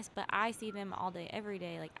like, yes, but I see them all day, every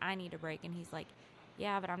day. Like I need a break, and he's like,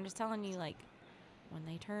 yeah, but I'm just telling you, like when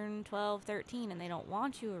they turn 12, 13, and they don't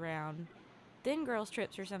want you around, then girls'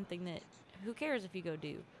 trips are something that who cares if you go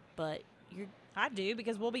do, but you're I do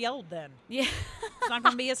because we'll be old then. yeah. It's not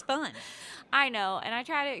going to be as fun. I know, and I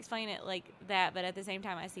try to explain it like that, but at the same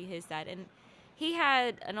time, I see his side. And he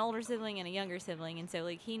had an older sibling and a younger sibling, and so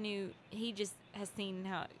like he just has seen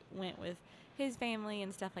how it went with his family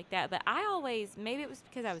and stuff like that. But I always, maybe it was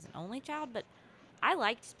because I was an only child, but I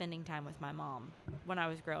liked spending time with my mom when I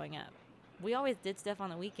was growing up. We always did stuff on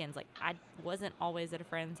the weekends. Like I wasn't always at a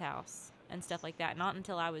friend's house and stuff like that. Not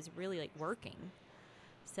until I was really like working.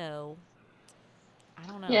 So I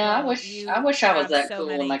don't know. Yeah, I Well, wish I you wish I was have that so cool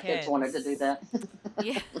and many my kids wanted to do kids. that.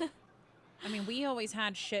 Yeah. I mean, we always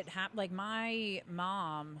had shit happen. Like my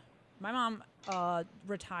mom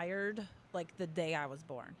retired like the day I was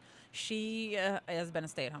born. She has been a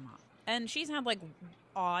stay-at-home mom, and she's had like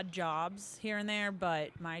odd jobs here and there.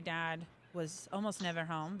 But my dad was almost never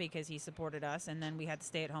home because he supported us, and then we had the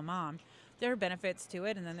stay-at-home mom. There are benefits to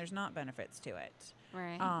it, and then there's not benefits to it.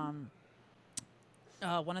 Right. Um,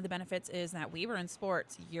 one of the benefits is that we were in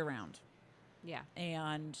sports year round, Yeah.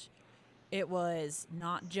 and it was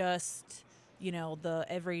not just, the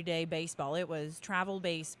everyday baseball. It was travel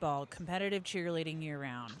baseball, competitive cheerleading year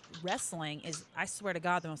round. Wrestling is, I swear to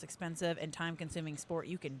God, the most expensive and time consuming sport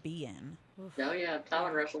you can be in. Oof. Oh yeah, Yeah.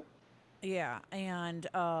 Tyler Russell. Yeah. And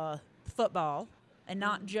football, and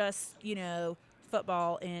not Mhm. just,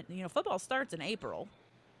 football football starts in April,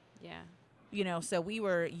 Yeah. so we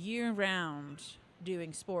were year round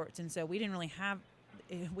doing sports. And so we didn't really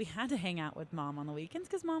we had to hang out with mom on the weekends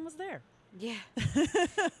because mom was there. Yeah.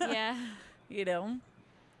 Yeah. you know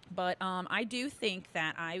but I do think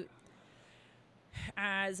that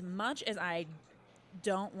as much as I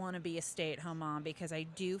don't want to be a stay-at-home mom, because I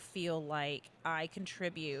do feel like I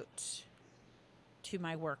contribute to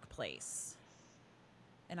my workplace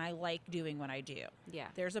and I like doing what I do, Yeah.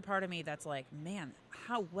 there's a part of me that's like, man,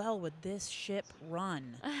 how well would this ship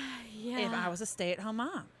run Yeah. if I was a stay-at-home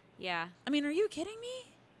mom? Yeah. I mean, are you kidding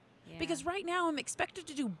me? Yeah. Because right now I'm expected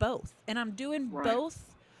to do both, and I'm doing Right.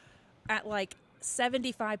 both at like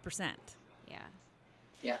 75%. Yeah.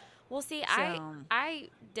 Yeah. Well, see, So I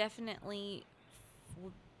definitely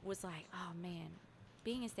was like, oh man,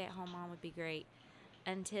 being a stay-at-home mom would be great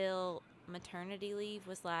until maternity leave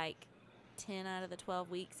was like 10 out of the 12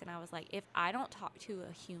 weeks, and I was like, if I don't talk to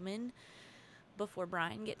a human before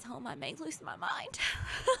Brian gets home, I may lose my mind.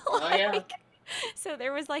 Oh yeah. Like, so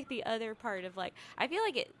there was like the other part of like, I feel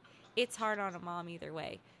like it's hard on a mom either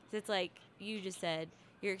way. 'Cause it's like you just said,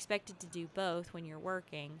 you're expected to do both when you're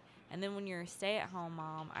working, and then when you're a stay-at-home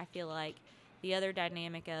mom, I feel like the other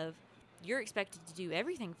dynamic of you're expected to do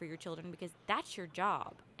everything for your children because that's your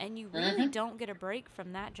job, and you really Hmm. don't get a break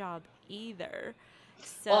from that job either.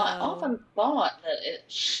 Well, I So, often thought that it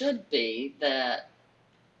should be that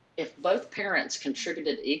if both parents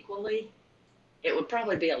contributed equally, it would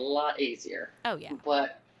probably be a lot easier. oh yeah,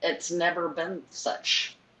 But it's never been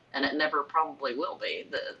such, and it never probably will be.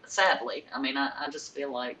 Sadly, I mean, I just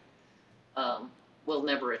feel like we'll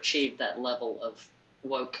never achieve that level of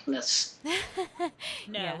wokeness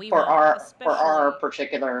No, Yeah. we for won't. our Especially.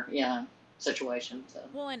 particular situation. So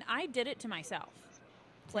Well, and I did it to myself.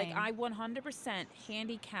 Like, Same. I 100%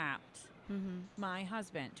 handicapped Mm-hmm. my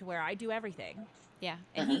husband to where I do everything, Yeah.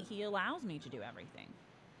 and uh he allows me to do everything.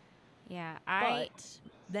 Yeah. But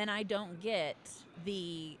then I don't get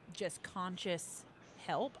the just conscious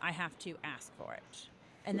help. I have to ask for it.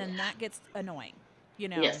 And yeah, then that gets annoying, you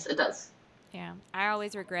know? yes, it does. Yeah. I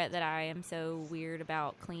always regret that I am so weird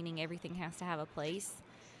about cleaning. Everything has to have a place.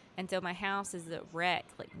 And so my house is a wreck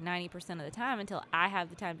like 90% of the time until I have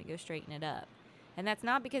the time to go straighten it up. And that's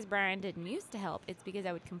not because Brian didn't used to help. It's because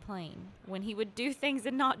I would complain when he would do things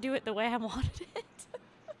and not do it the way I wanted it.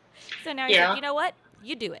 So now he's like, Yeah, you know what?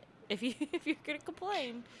 You do it. If you if you're gonna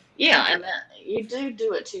complain, you yeah, do and it. you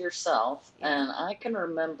do it to yourself. Yeah. And I can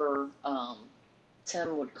remember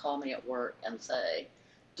Tim would call me at work and say,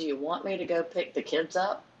 "Do you want me to go pick the kids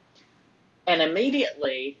up?" And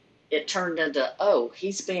immediately it turned into, "Oh,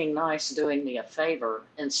 he's being nice, doing me a favor,"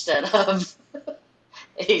 instead of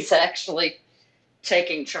he's actually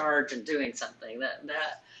taking charge and doing something.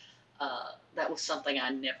 That was something I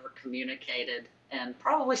never communicated, and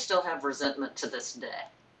probably still have resentment to this day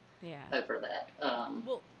Yeah. over that.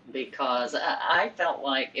 Well, Because I felt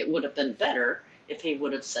like it would have been better if he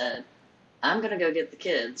would have said, "I'm going to go get the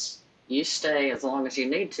kids. You stay as long as you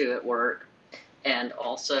need to at work, and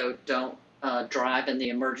also don't drive in the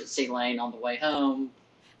emergency lane on the way home,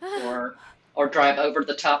 or drive over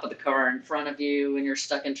the top of the car in front of you when you're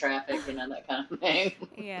stuck in traffic, that kind of thing."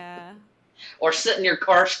 Yeah. Or sit in your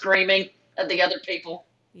car screaming at the other people,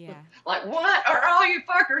 Yeah. like, "What are all you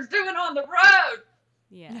fuckers doing on the road?"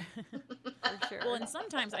 Yeah. For well, sure. and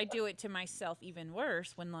sometimes I do it to myself even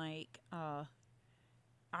worse when, like,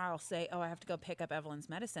 I'll say, "Oh, I have to go pick up Evelyn's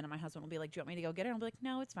medicine," and my husband will be like, "Do you want me to go get it?" I'll be like,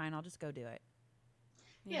 "No, it's fine. I'll just go do it."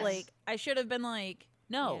 Yeah. Yes, Like, I should have been like,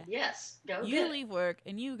 "No, Yeah. yes, go you get it. leave work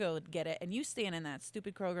and you go get it, and you stand in that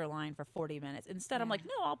stupid Kroger line for 40 minutes." Instead, I'm Yeah. like,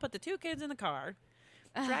 "No, I'll put the two kids in the car,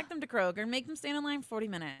 drag them to Kroger, and make them stand in line for 40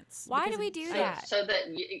 minutes." Why Because do we do I, that? So that,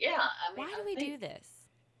 yeah, I mean, Why do I we do think, this?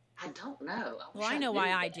 I don't know. I well, wish I I know knew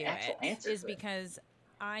why I the do actual it answer is to it. because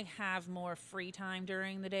I have more free time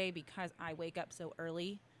during the day because I wake up so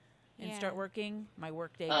early and Yeah. start working. My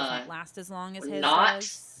work day does Uh, not last as long as his not,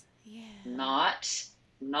 does. Yeah. not,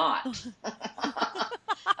 not.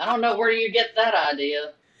 I don't know where you get that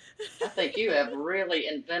idea. I think you have really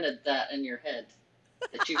invented that in your head,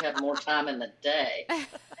 that you have more time in the day.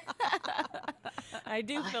 I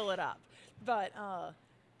do I, fill it up. But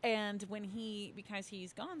and when because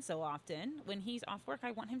he's gone so often, when he's off work,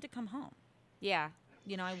 I want him to come home. Yeah.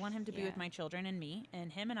 You know, I want him to be Yeah. with my children and me,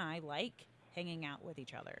 and him and I like hanging out with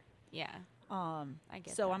each other. Yeah. I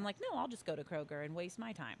get So that. I'm like, "No, I'll just go to Kroger and waste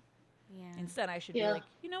my time." Yeah. Instead, I should be yeah, like,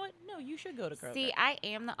 "You know what? No, you should go to Kroger." See, I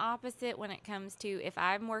am the opposite when it comes to if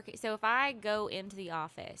I'm working. So if I go into the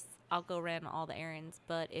office, I'll go run all the errands.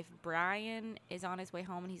 But if Brian is on his way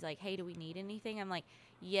home and he's like, "Hey, do we need anything?" I'm like,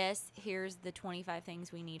 "Yes, here's the 25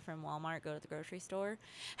 things we need from Walmart. Go to the grocery store."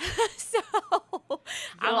 So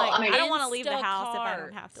I'm well, like, I mean, I don't want to leave the house if I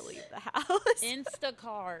don't Instacart. have to leave the house.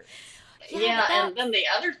 Instacart. Yeah, but yeah, and that's then the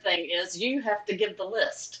other thing is you have to give the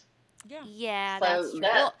list. Yeah. yeah, that's So true.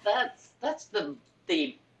 Well,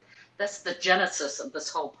 the that's the genesis of this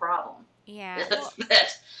whole problem. yeah. Is Well,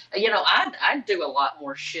 that I'd do a lot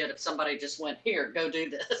more shit if somebody just went, "Here, go do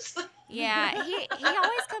this." yeah, he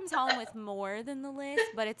always comes home with more than the list,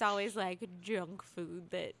 but it's always like junk food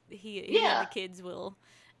that he and the Yeah, kids will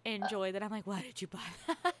enjoy. That I'm like, why did you buy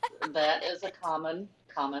that? that is a common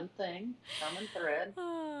thing, common thread.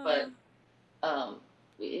 Oh, But um,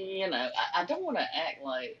 I don't want to act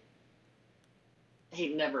like he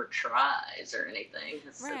never tries or anything.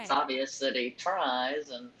 It's right. obvious that he tries,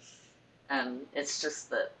 and it's just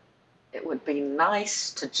that it would be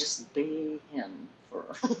nice to just be him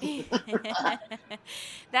for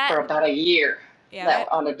That for about a year. yeah, That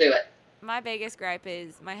ought to do it. my biggest gripe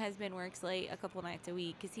is my husband works late a couple nights a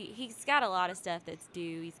week because he's got a lot of stuff that's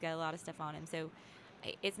due. He's got a lot of stuff on him, so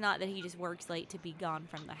it's not that he just works late to be gone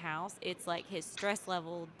from the house. It's like his stress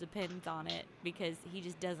level depends on it because he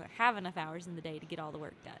just doesn't have enough hours in the day to get all the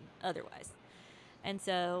work done otherwise. And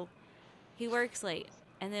so he works late.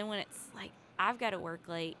 And then when it's like I've got to work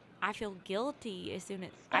late, I feel guilty as soon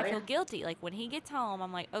as I Oh yeah. feel guilty. Like when he gets home,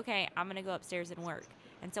 I'm like, okay, I'm going to go upstairs and work.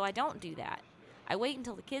 And so I don't do that. I wait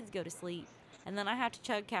until the kids go to sleep. And then I have to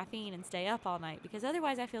chug caffeine and stay up all night because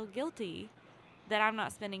otherwise I feel guilty that I'm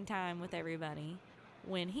not spending time with everybody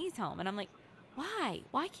when he's home. And I'm like, why?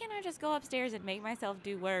 Why can't I just go upstairs and make myself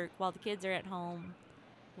do work while the kids are at home?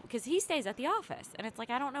 Because he stays at the office. And it's like,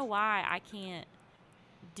 I don't know why I can't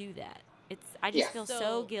do that. I Yeah. just feel so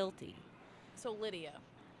So- guilty. So Lydia,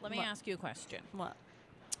 let me What? ask you a question. What?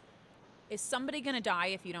 Is somebody going to die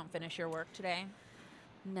if you don't finish your work today?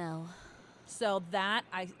 No. So that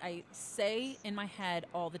I say in my head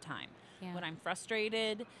all the time Yeah. when I'm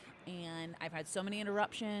frustrated and I've had so many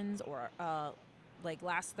interruptions, or like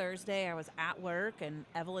last Thursday I was at work and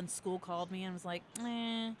Evelyn's school called me and was like,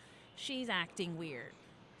 she's acting weird.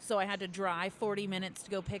 So I had to drive 40 minutes to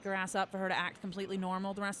go pick her ass up for her to act completely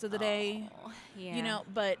normal the rest of the day. Oh, yeah. You know,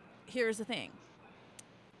 but here's the thing.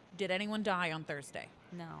 Did anyone die on Thursday?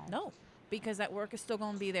 No. No, because that work is still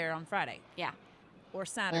going to be there on Friday. Yeah. Or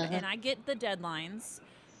Saturday. Mhm. And I get the deadlines.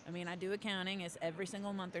 I mean, I do accounting. It's every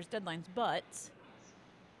single month there's deadlines, but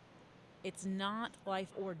it's not life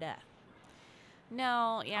or death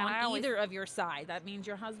No. Yeah. and I on always, either of your side. That means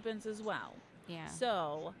your husband's as well. Yeah.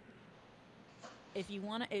 So if you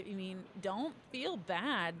want to, I mean, don't feel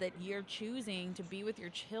bad that you're choosing to be with your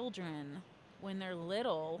children when they're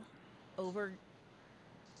little over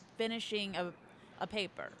finishing a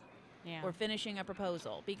paper. Yeah. Or finishing a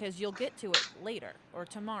proposal, because you'll get to it later or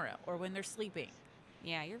tomorrow or when they're sleeping.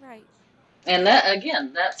 Yeah. You're right. And that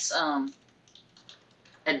again, that's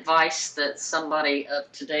advice that somebody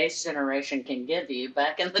of today's generation can give you.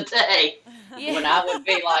 Back in the day, Yeah. when I would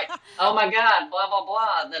be like, "Oh my God," blah blah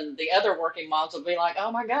blah, then the other working moms would be like,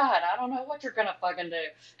 "Oh my God, I don't know what you're gonna fucking do,"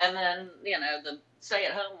 and then the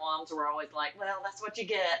stay-at-home moms were always like, "Well, that's what you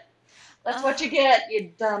get. That's what you get,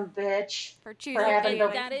 you dumb bitch, For for choosing having to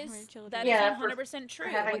to be that away from your is children. that Yeah, is 100% true.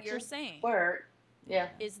 having What you're to saying work." Yeah.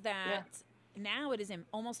 is that now it is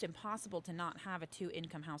almost impossible to not have a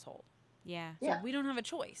 2-income household. Yeah. So we don't have a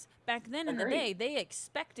choice. Back then in the Agreed. day, they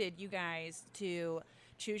expected you guys to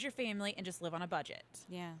choose your family and just live on a budget.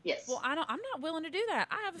 Yeah. Yes. Well, I'm not willing to do that.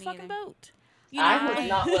 I have a Me fucking either. boat. You I know? was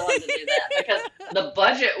not willing to do that because the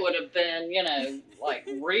budget would have been, like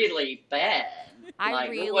really bad. I Like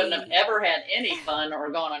we wouldn't have really- ever had any fun or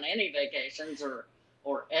gone on any vacations or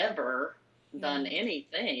ever done Yeah.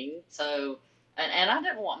 anything. So, and I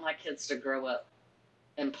didn't want my kids to grow up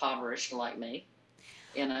impoverished like me.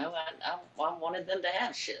 I wanted them to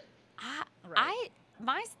have shit. Right.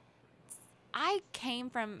 I came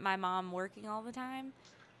from my mom working all the time,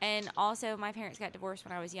 and also my parents got divorced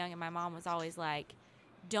when I was young, and my mom was always like,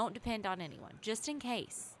 "Don't depend on anyone, just in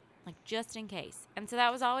case, just in case." And so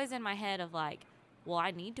that was always in my head of like, well,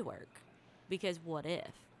 I need to work because what if?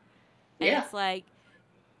 And Yeah. it's like,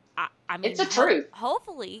 I mean, It's a truth.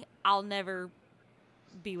 Hopefully, I'll never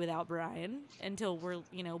be without Brian until we're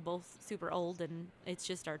both super old and it's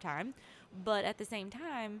just our time. But at the same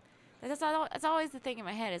time, that's always the thing in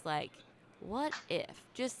my head is like, what if?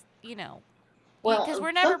 Just Well, because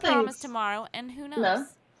we're never some promised things- tomorrow, and who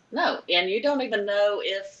knows? No, and you don't even know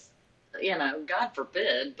if, God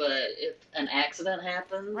forbid, but if an accident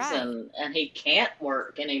happens Right. and he can't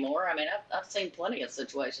work anymore. I mean, I've seen plenty of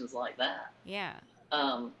situations like that. Yeah.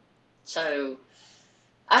 So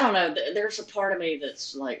I don't know. There's a part of me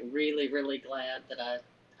that's like really, really glad that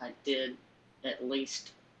I did at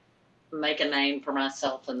least make a name for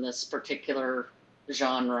myself in this particular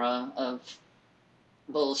genre of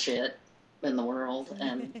bullshit in the world,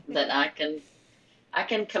 and that I can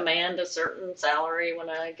command a certain salary when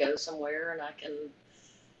I go somewhere, and I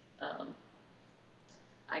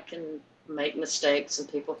can make mistakes and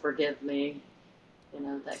people forgive me,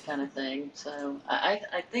 that kind of thing. So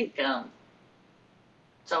I think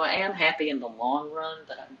so I am happy in the long run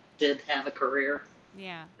that I did have a career.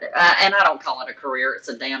 Yeah. And I don't call it a career; it's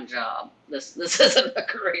a damn job. This isn't a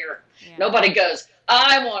career. Yeah. Nobody goes,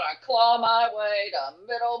 "I want to claw my way to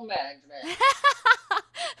middle management."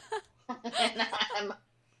 And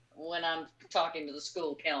when I'm talking to the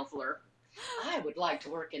school counselor, I would like to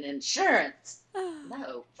work in insurance.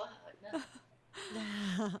 No, fuck, no.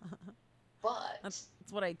 But That's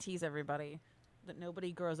what I tease everybody. That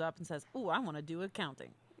nobody grows up and says, "Ooh, I want to do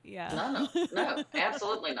accounting." Yeah. no,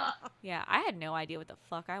 absolutely not. Yeah. I had no idea what the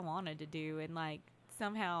fuck I wanted to do, and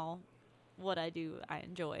somehow what I do I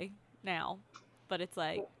enjoy now, but it's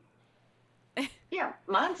like, Yeah,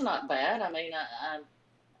 mine's not bad. I mean,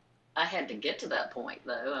 I had to get to that point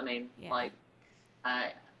though. I mean, Yeah. like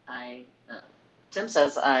I Tim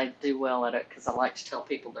says I do well at it because I like to tell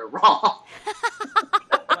people they're wrong.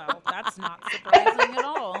 Well, that's not surprising at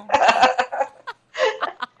all.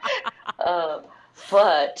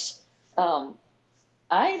 But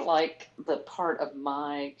I like the part of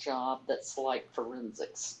my job that's like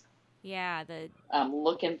forensics. yeah, I'm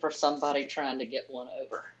looking for somebody trying to get one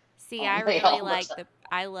over. see, on I me really all the like time.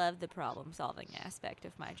 I love the problem solving aspect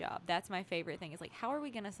of my job. That's my favorite thing. Is like, how are we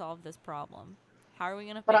going to solve this problem? How are we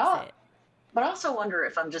going to But fix I it? But I also wonder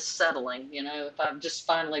if I'm just settling, if I'm just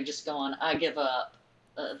finally just going, I give up.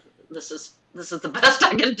 Uh, this is the best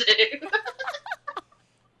I can do.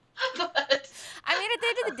 But I mean, at the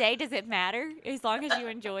end of the day, does it matter as long as you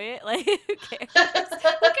enjoy it? Like, who cares?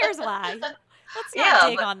 Who cares why? Let's not yeah,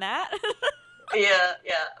 dig but on that. yeah.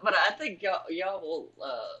 But I think y'all will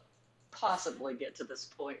possibly get to this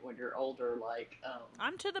point when you're older, like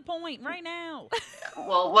I'm to the point right now.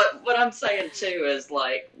 well, what I'm saying too is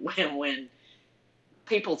like when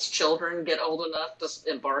people's children get old enough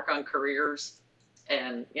to embark on careers,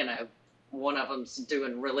 and one of them's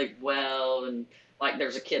doing really well, and like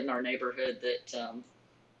there's a kid in our neighborhood that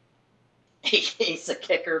he's a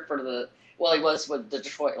kicker for he was with the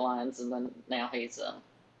Detroit Lions, and then now he's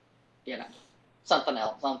you know something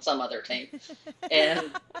else on some other team,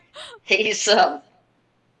 and he's you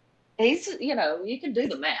can do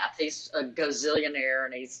the math. He's a gazillionaire,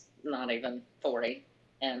 and he's not even 40.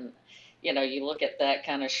 And, you look at that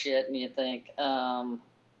kind of shit and you think,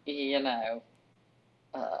 you know,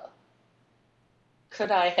 uh,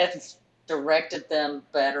 could I have directed them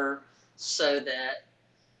better so that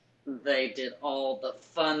they did all the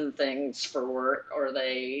fun things for work, or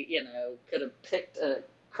they, could have picked a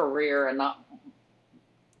career and not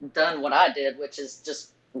done what I did, which is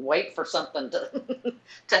just wait for something to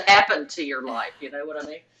to happen to your life. You know what I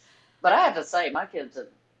mean? But I have to say, my kids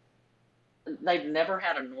they've never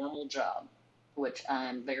had a normal job, which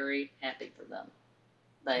I'm very happy for them.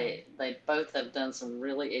 They both have done some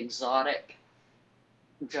really exotic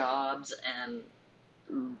jobs, and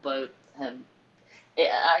both have.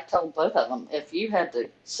 I told both of them, if you had to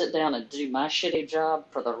sit down and do my shitty job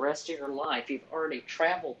for the rest of your life, you've already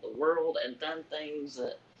traveled the world and done things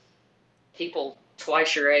that people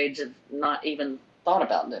twice your age have not even thought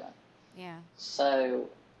about doing. Yeah. So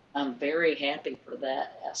I'm very happy for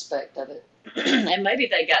that aspect of it. And maybe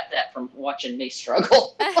they got that from watching me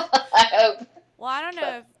struggle. I hope. Well, I don't know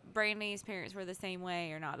But, if Brandy's parents were the same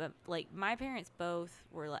way or not, but like my parents both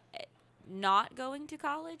were like, not going to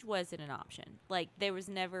college wasn't an option. Like there was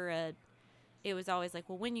never a. It was always like,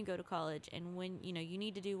 well, when you go to college and when you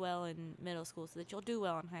need to do well in middle school so that you'll do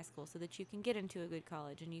well in high school so that you can get into a good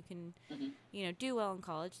college and you can, mhm. do well in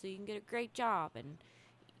college so you can get a great job and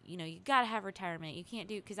you got to have retirement. You can't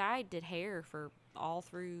do because I did hair for all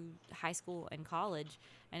through high school and college,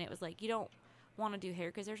 and it was like you don't want to do hair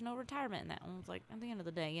because there's no retirement in that. And I was like, at the end of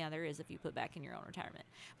the day, yeah, there is if you put back in your own retirement.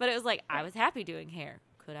 But it was like I was happy doing hair.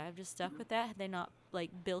 Could I have just stuck with that had they not like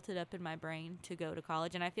built it up in my brain to go to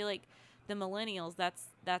college? And I feel like the millennials,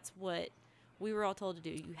 that's what we were all told to do.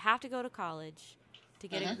 You have to go to college to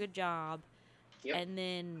get a good job, Yep. and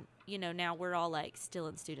then now we're all like still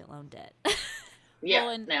in student loan debt. Yeah.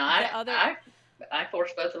 Well, and Now the other I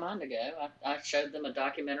forced both of mine to go. I showed them a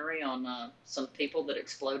documentary on some people that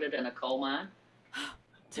exploded in a coal mine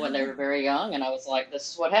when they were very young, and I was like,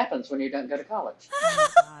 "This is what happens when you don't go to college." oh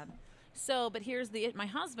my god. So, but here's my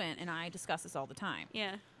husband and I discuss this all the time.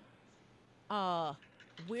 Yeah.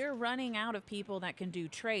 We're running out of people that can do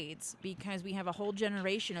trades because we have a whole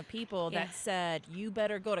generation of people Yeah. that said you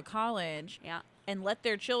better go to college Yeah. and let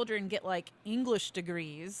their children get like English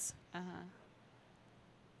degrees. Uh-huh.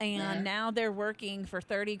 And Yeah. now they're working for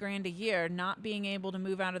 30 grand a year, not being able to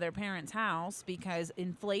move out of their parents' house because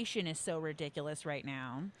inflation is so ridiculous right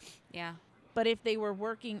now. Yeah. But if they were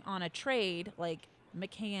working on a trade like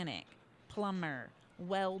mechanic, plumber,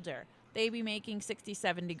 welder, they'd be making 60,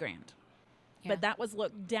 70 grand. Yeah. But that was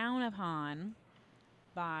looked down upon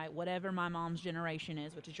by whatever my mom's generation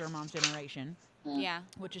is, which is your mom's generation, Yeah.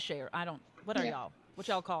 which is what are Yeah. y'all? What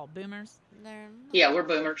y'all call boomers? They're Yeah, we're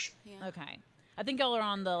boomers. Yeah. Okay. I think y'all are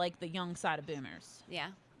on the young side of boomers. Yeah.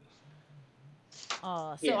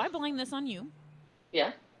 So Yeah. I blame this on you.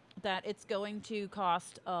 Yeah. That it's going to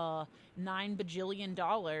cost $9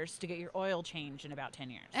 bajillion to get your oil changed in about 10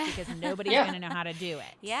 years because nobody's Yeah. going to know how to do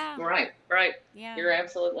it. Yeah. Right. Yeah. You're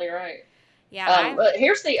absolutely right. Yeah. But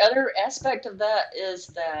here's the other aspect of that is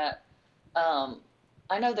that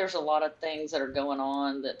I know there's a lot of things that are going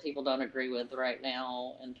on that people don't agree with right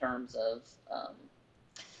now in terms of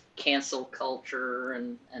cancel culture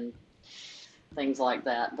and things like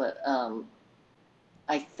that. But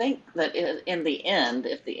I think that in the end,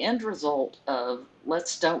 if the end result of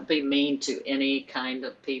let's don't be mean to any kind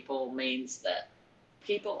of people means that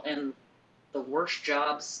people in the worst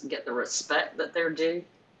jobs get the respect that they're due,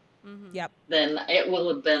 Mm-hmm. Yep. then it will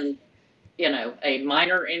have been, a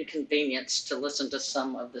minor inconvenience to listen to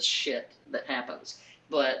some of the shit that happens.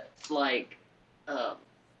 But like,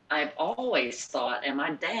 I've always thought, and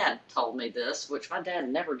my dad told me this, which my dad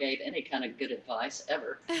never gave any kind of good advice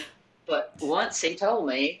ever. But once he told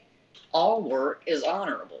me, all work is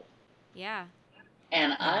honorable. Yeah.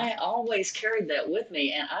 And Yeah. I always carried that with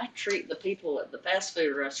me, and I treat the people at the fast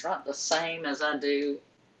food restaurant the same as I do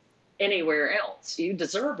anywhere else. You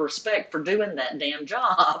deserve respect for doing that damn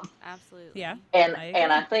job. Yeah. Absolutely. I And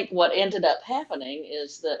I agree. think what ended up happening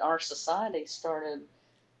is that our society started,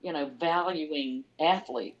 valuing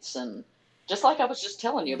athletes, and just like I was just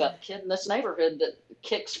telling you Yeah. about the kid in this neighborhood that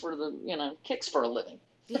kicks for a living.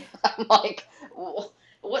 Yeah. I'm like, well,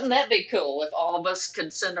 wouldn't that be cool if all of us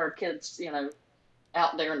could send our kids,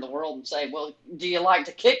 out there in the world and say, well, do you like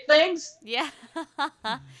to kick things? Yeah.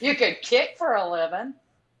 You could kick for a living,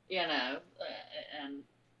 and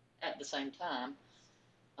at the same time,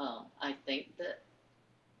 I think that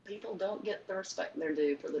people don't get the respect they're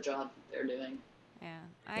due for the job that they're doing. Yeah,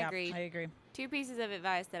 I Yeah. agree. I agree. Two pieces of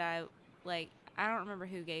advice that I like. I don't remember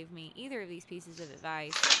who gave me either of these pieces of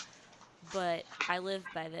advice, but I live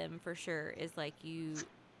by them for sure. Is like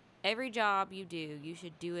every job you do, you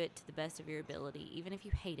should do it to the best of your ability, even if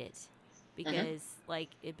you hate it, Mm-hmm. because like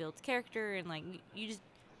it builds character and like you just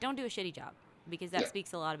don't do a shitty job because that Yeah.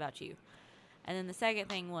 speaks a lot about you. And then the second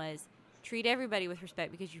thing was treat everybody with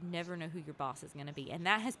respect because you never know who your boss is going to be, and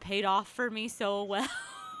that has paid off for me so well.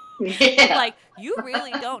 Of Yeah. like you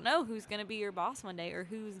really don't know who's going to be your boss one day or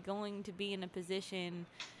who's going to be in a position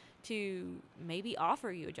to maybe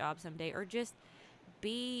offer you a job someday or just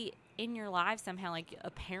be in your life somehow, like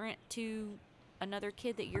a parent to another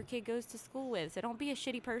kid that your kid goes to school with. So don't be a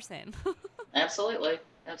shitty person. Absolutely.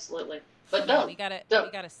 Absolutely. But Okay, don't, we got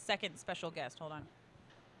don't. a second special guest. Hold on.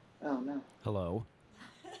 Oh, no. Hello.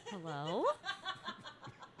 Hello?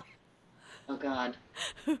 Oh, God.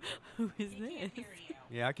 Who is this?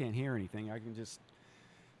 Yeah, I can't hear anything. I can just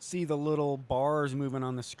see the little bars moving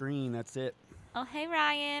on the screen. That's it. Oh, hey,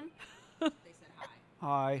 Ryan.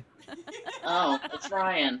 Hi. Oh, it's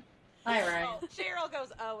Ryan. Hi, Ryan. Oh, Cheryl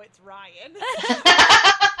goes, oh, it's Ryan.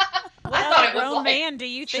 I What thought other it was grown like, man do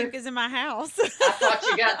you think is in my house? I thought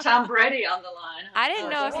you got Tom Brady on the line. I didn't Oh,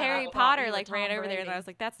 know if God. Harry thought Potter you were like Tom ran over there, and I Brady. was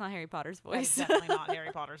like, "That's not Harry Potter's That is voice." definitely not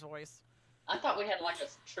Harry Potter's voice. I thought we had like a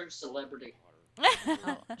true celebrity.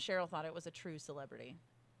 Oh, Cheryl thought it was a true celebrity.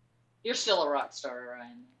 You're still a rock star,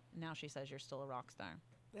 Ryan. Now she says you're still a rock star.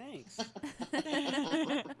 Thanks.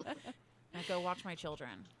 Now go watch my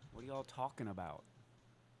children. What are y'all talking about?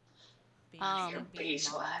 Being, Um, being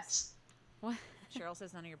Beeswax. What? Cheryl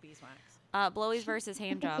says none of your beeswax. Blowies versus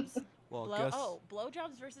hand jobs. Well, guess.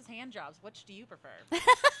 Blowjobs versus hand jobs. Which do you prefer?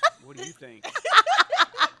 What do you think?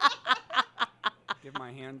 Give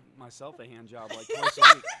myself a hand job like twice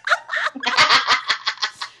a week.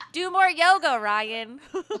 Do more yoga, Ryan.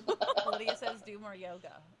 Lydia says do more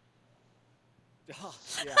yoga.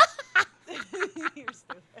 Yeah. You're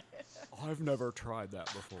stupid. I've never tried that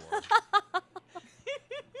before.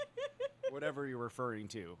 Whatever you're referring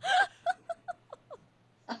to.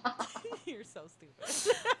 You're so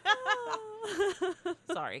stupid.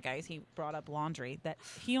 Sorry, guys. He brought up laundry. That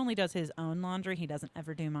he only does his own laundry. He doesn't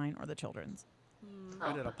ever do mine or the children's.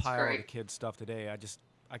 I did a that's pile of the great. kids' stuff today.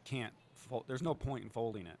 I can't. There's no point in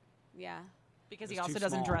folding it. Yeah. Because he It's also too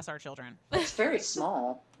doesn't small. dress our children. It's very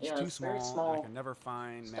small. It's Yeah, too it's very small. small. I can never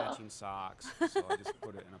find stuff. matching socks, so I just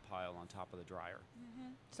put it in a pile on top of the dryer.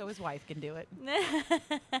 So his wife can do it.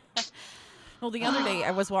 Well, the other day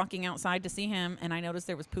I was walking outside to see him, and I noticed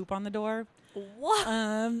there was poop on the door. What?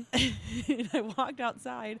 And I walked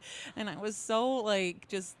outside, and I was so like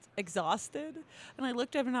just exhausted. And I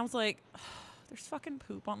looked up, and I was like, oh, "There's fucking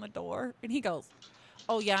poop on the door." And he goes,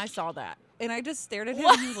 "Oh yeah, I saw that." And I just stared at him,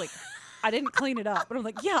 and he was like, "I didn't clean it up." But I'm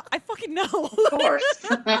like, "Yeah, I fucking know." Of course.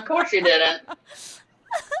 Of course you didn't.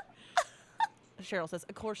 Cheryl says,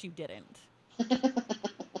 "Of course you didn't."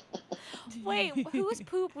 Wait, whose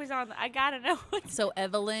poop was on? I gotta know. So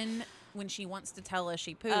Evelyn, when she wants to tell us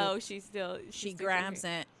she pooped, Oh, she's still. she grabs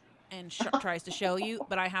it and tries to show you.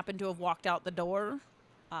 But I happen to have walked out the door,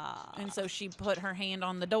 and so she put her hand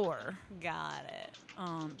on the door. Got it.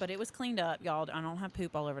 But it was cleaned up, y'all. I don't have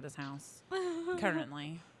poop all over this house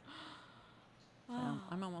currently. So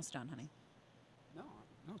I'm almost done, honey. No,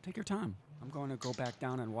 take your time. I'm going to go back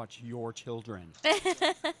down and watch your children.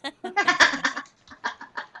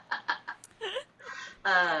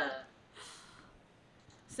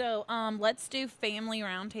 So let's do family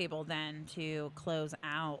roundtable then to close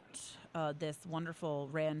out this wonderful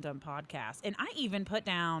random podcast. And I even put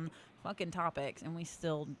down fucking topics, and we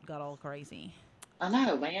still got all crazy. I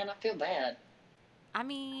know, man. I feel bad. I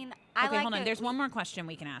mean, I Okay, like hold on. that There's one more question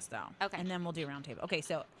we can ask though. Okay. And then we'll do roundtable. Okay,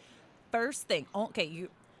 so first thing. Okay,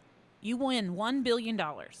 you win $1 billion,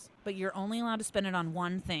 but you're only allowed to spend it on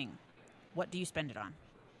one thing. What do you spend it on?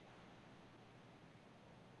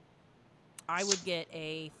 I would get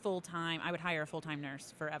I would hire a full-time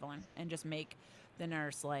nurse for Evelyn and just make the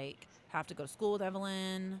nurse like have to go to school with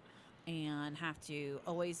Evelyn and have to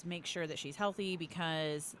always make sure that she's healthy,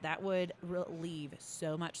 because that would relieve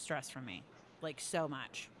so much stress from me. Like, so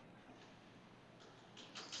much.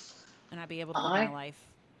 And I'd be able to live my I life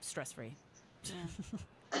stress-free.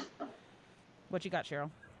 Yeah. What you got, Cheryl?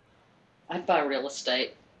 I'd buy real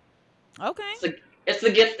estate. Okay. It's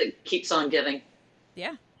the gift that keeps on giving.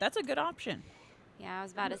 Yeah, that's a good option. Yeah, I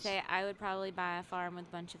was about to say I would probably buy a farm with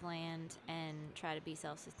a bunch of land and try to be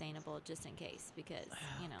self-sustainable just in case, because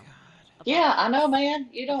Yeah, I know, apocalypse. man.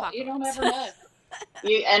 You don't Apocalypse. ever know.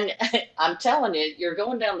 And I'm telling you, you're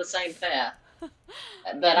going down the same path that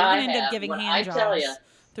You're I gonna end up have. giving When hand I tell you jobs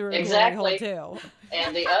through a glory hole exactly. too.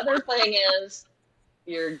 And the other thing is,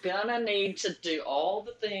 you're gonna need to do all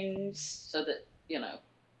the things so that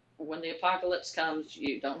when the apocalypse comes,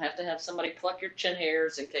 you don't have to have somebody pluck your chin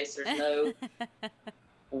hairs in case there's no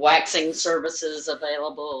waxing services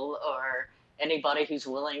available or anybody who's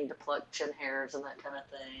willing to pluck chin hairs and that kind of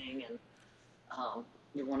thing. And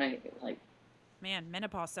you want to like, Man,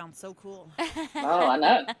 menopause sounds so cool. oh, I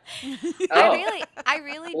know. I Oh, really, I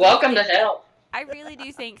really do welcome to think hell. I really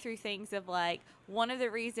do think through things of like, one of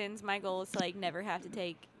the reasons my goal is to like never have to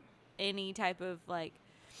take any type of like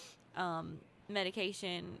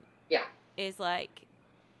medication Yeah, is like,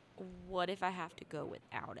 what if I have to go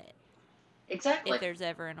without it exactly. if there's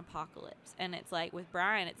ever an apocalypse? And it's like with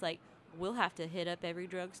Brian, it's like we'll have to hit up every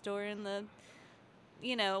drugstore in the,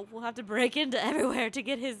 we'll have to break into everywhere to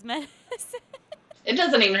get his medicine. It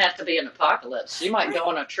doesn't even have to be an apocalypse. You might go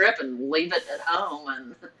on a trip and leave it at home,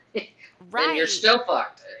 and then you're Right. still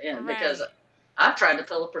fucked. Because Right. I've tried to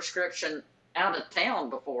fill a prescription out of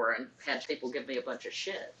town before and had people give me a bunch of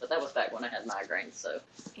shit. But that was back when I had migraines, so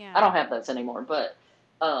Yeah. I don't have those anymore. But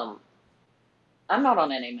I'm not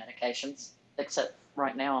on any medications except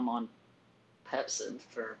right now I'm on Pepsid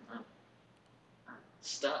for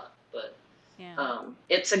stuff. But Yeah.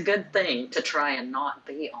 it's a good thing to try and not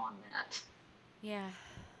be on that. Yeah.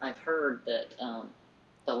 I've heard that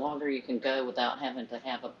the longer you can go without having to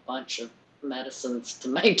have a bunch of medicines to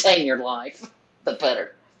maintain your life, the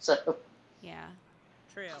better. So, Yeah.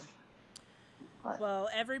 True. but Well,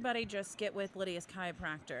 everybody just get with Lydia's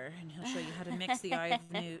chiropractor, and he'll show you how to mix the eye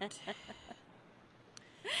of newt.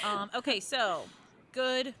 Okay, so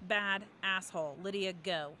good, bad, asshole. Lydia,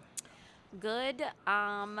 go. Good.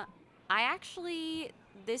 I actually,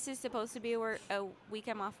 this is supposed to be a week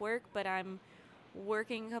I'm off work, but I'm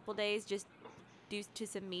working a couple days just due to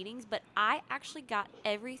some meetings. But I actually got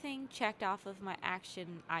everything checked off of my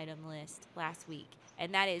action item list last week,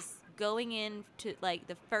 and that is going into like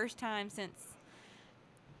the first time since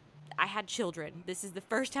I had children. This is the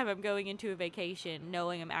first time I'm going into a vacation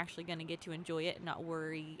knowing I'm actually going to get to enjoy it and not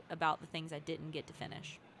worry about the things I didn't get to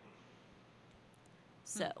finish.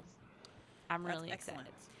 So, I'm That's really excellent.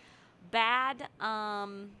 excited. Bad,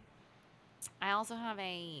 I also have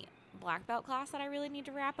a black belt class that I really need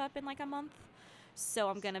to wrap up in like a month. So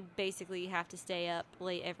I'm going to basically have to stay up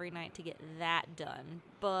late every night to get that done.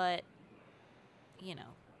 But,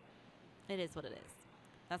 it is what it is.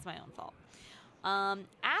 That's my own fault.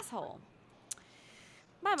 Asshole.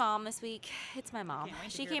 My mom this week. It's my mom. Can't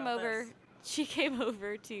wait to She hear came about over. this. She came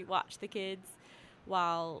over to watch the kids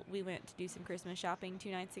while we went to do some Christmas shopping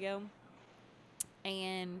 2 nights ago.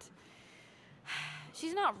 And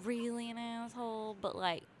she's not really an asshole, but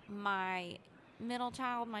like my middle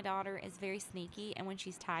child, my daughter, is very sneaky, and when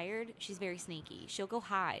she's tired, she's very sneaky. She'll go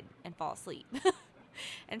hide and fall asleep.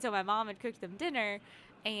 And so my mom had cooked them dinner,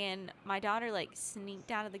 and my daughter like sneaked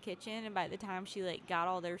out of the kitchen, and by the time she like got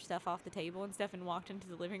all their stuff off the table and stuff and walked into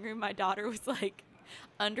the living room, my daughter was like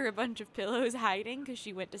under a bunch of pillows hiding because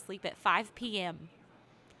she went to sleep at 5 p.m.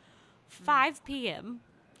 5 p.m.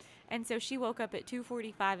 And so she woke up at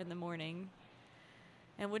 2:45 in the morning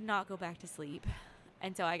and would not go back to sleep.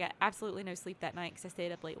 And so I got absolutely no sleep that night because I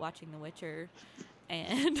stayed up late watching The Witcher,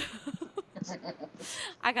 and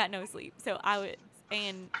I got no sleep.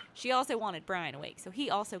 And she also wanted Brian awake, so he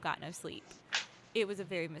also got no sleep. It was a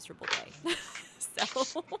very miserable day.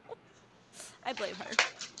 So I blame her.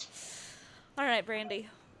 All right, Brandy.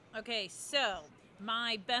 Okay, so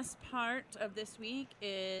my best part of this week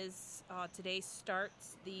is today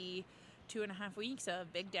starts the 2.5 weeks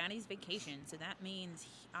of Big Daddy's vacation. So that means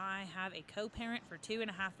I have a co-parent for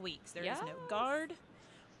 2.5 weeks. There is no Yes. guard.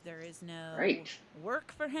 There is no great.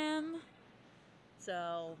 work for him.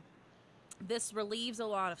 So this relieves a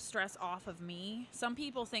lot of stress off of me. Some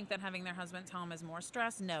people think that having their husbands home is more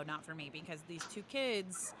stress. No, not for me, because these two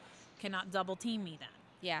kids cannot double team me then.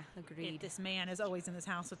 Yeah, agreed. This man is always in this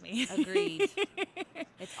house with me. Agreed.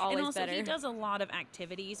 It's always and also, better. he does a lot of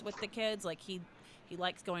activities with the kids. Like he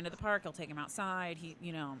likes going to the park. He'll take them outside.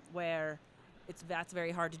 Where that's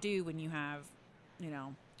very hard to do when you have,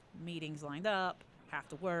 meetings lined up, have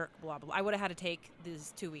to work, blah blah blah. I would have had to take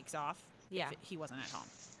these 2 weeks off. Yeah. If he wasn't at home.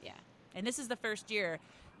 Yeah. And this is the first year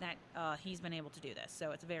that he's been able to do this,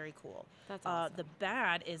 so it's very cool. That's awesome. The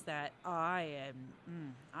bad is that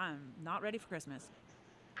I'm not ready for Christmas.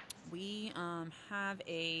 We have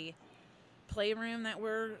a playroom that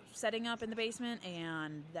we're setting up in the basement,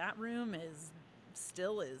 and that room is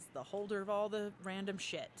the holder of all the random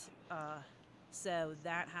shit. So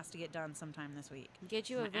that has to get done sometime this week. Get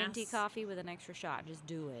you a venti coffee with an extra shot. Just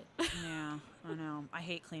do it. Yeah, I know. I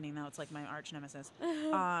hate cleaning, though. It's like my arch nemesis.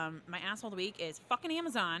 My asshole of the week is fucking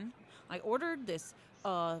Amazon. I ordered this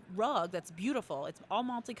rug that's beautiful. It's all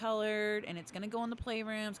multicolored, and it's going to go in the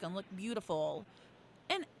playroom. It's going to look beautiful.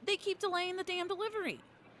 And they keep delaying the damn delivery.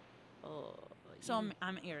 Oh, So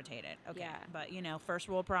I'm irritated. Okay. Yeah. But, first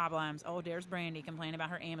world problems. Oh, there's Brandy complaining about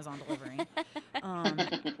her Amazon delivery.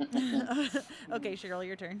 Okay, Cheryl,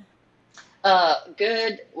 your turn.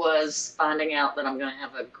 Good was finding out that I'm going to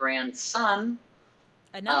have a grandson.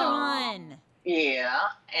 Another one. Yeah,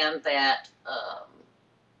 and that,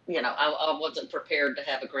 I wasn't prepared to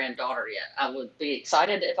have a granddaughter yet. I would be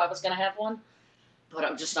excited if I was going to have one, but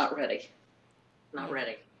I'm just not ready. Not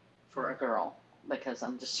ready for a girl because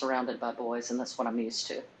I'm just surrounded by boys, and that's what I'm used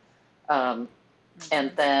to. And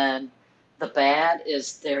then the bad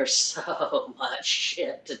is there's so much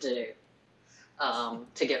shit to do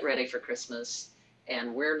to get ready for Christmas,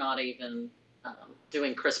 and we're not even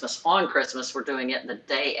doing Christmas on Christmas. We're doing it the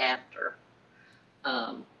day after.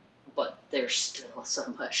 But there's still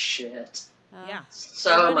so much shit. Yeah. So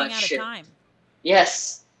We're running much out of shit. time.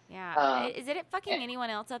 Yes. Yeah. Is it fucking anyone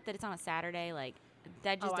else up that it's on a Saturday? Like,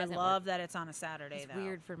 that just doesn't I love work. that it's on a Saturday, It's though.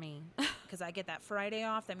 weird for me. Because I get that Friday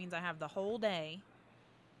off. That means I have the whole day.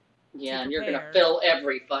 Yeah, and you're going to prepare. fill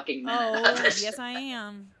every fucking minute of it. Yes, I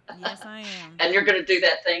am. Yes, I am. And you're going to do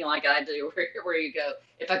that thing like I do where you go,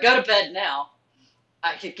 if I go to bed now,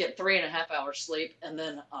 I could get 3.5 hours sleep, and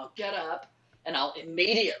then I'll get up and I'll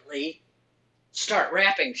immediately start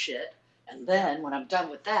wrapping shit. And then when I'm done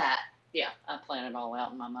with that, yeah, I plan it all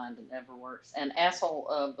out in my mind. It never works. And asshole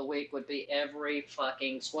of the week would be every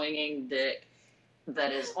fucking swinging dick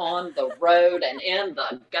that is on the road and in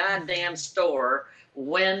the goddamn store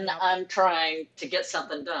when I'm trying to get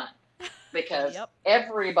something done. Because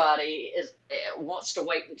everybody wants to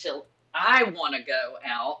wait until I want to go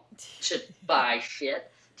out to buy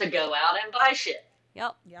shit, to go out and buy shit.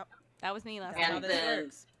 Yep. That was me last And time.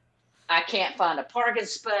 then I can't find a parking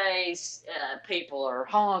space. People are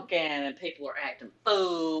honking and people are acting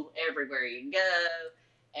fool everywhere you go.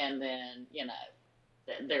 And then,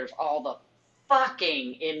 there's all the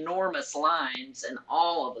fucking enormous lines in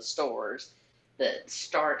all of the stores that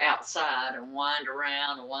start outside and wind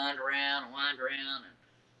around and wind around and wind around. And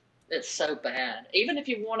it's so bad. Even if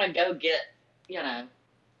you want to go get,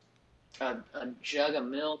 a jug of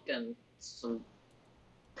milk and some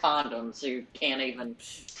condoms, you can't even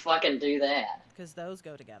fucking do that. Because those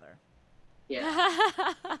go together. Yeah.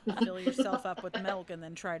 Fill yourself up with milk and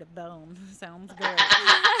then try to bone. Sounds good.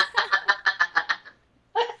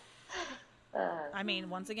 I mean,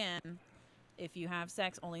 once again, if you have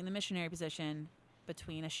sex only in the missionary position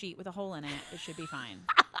between a sheet with a hole in it, it should be fine.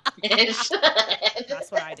 That's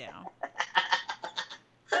what I do.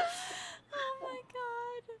 Oh my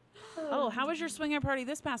god. Oh, how was your swinger party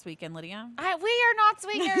this past weekend, Lydia? We are not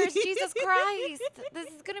swingers. Jesus Christ. This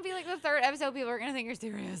is going to be like the third episode. People are going to think you're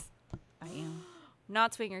serious. I am.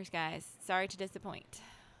 Not swingers, guys. Sorry to disappoint.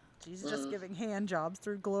 She's just giving hand jobs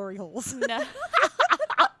through glory holes. No.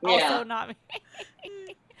 Yeah. Also not me.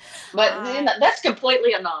 But that's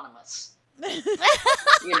completely anonymous.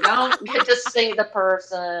 You don't get to see the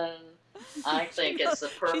person. I think it's the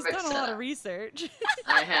perfect She's done a lot setup. of research.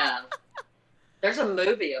 I have. There's a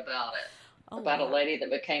movie about it. About a wow. lady that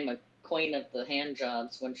became a queen of the hand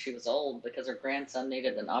jobs when she was old because her grandson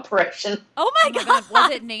needed an operation. Oh my god.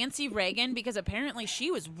 Was it Nancy Reagan? Because apparently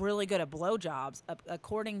she was really good at blowjobs,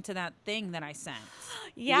 according to that thing that I sent.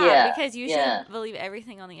 Yeah, because you yeah. should believe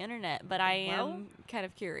everything on the internet, but I am kind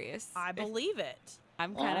of curious. I believe it.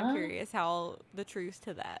 I'm kind of curious how the truth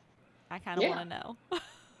to that. I kind of want to know.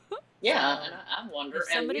 Yeah, and I wonder. If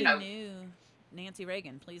somebody and, knew Nancy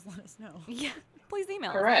Reagan, please let us know. Yeah, please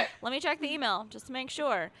email us. correct. Let me check the email just to make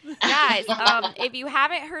sure. Guys, if you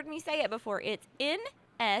haven't heard me say it before, it's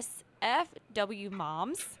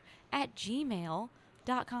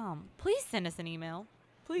nsfwmoms@gmail.com. Please send us an email.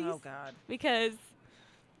 Please. Oh, God. Because,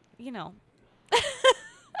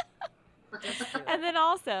 Just do it. And then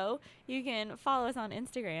also, you can follow us on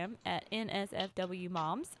Instagram at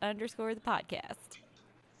NSFWMoms_the podcast.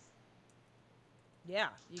 Yeah,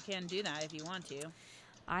 you can do that if you want to.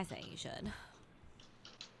 I say you should.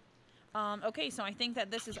 Okay, so I think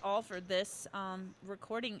that this is all for this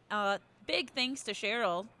recording. Big thanks to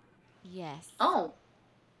Cheryl. Yes. Oh,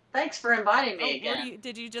 thanks for inviting me again.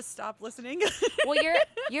 Did you just stop listening? Well,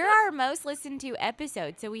 you're our most listened to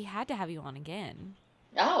episode, so we had to have you on again.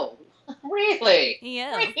 Oh, really?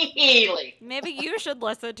 Yeah. Really? Maybe you should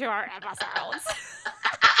listen to our episodes.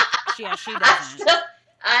 Yeah, she doesn't.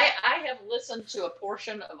 I have listened to a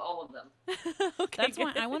portion of all of them. Okay. That's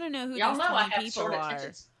why I want to know who Y'all these know I 20 have people short are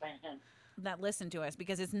attention span. that listen to us,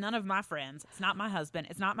 because it's none of my friends. It's not my husband.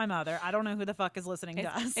 It's not my mother. I don't know who the fuck is listening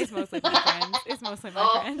to us. It's mostly my friends. It's mostly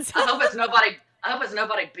my friends. I hope it's nobody. I hope it's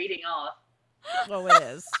nobody beating off. Well, it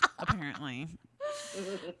is, apparently.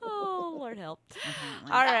 Oh, Lord help.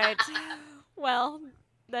 Apparently. All right. Well,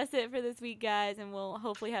 that's it for this week, guys, and we'll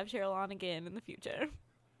hopefully have Cheryl on again in the future.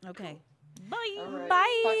 Okay. Bye. All right.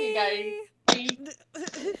 Bye. Talk to you guys.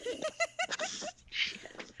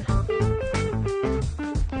 Bye.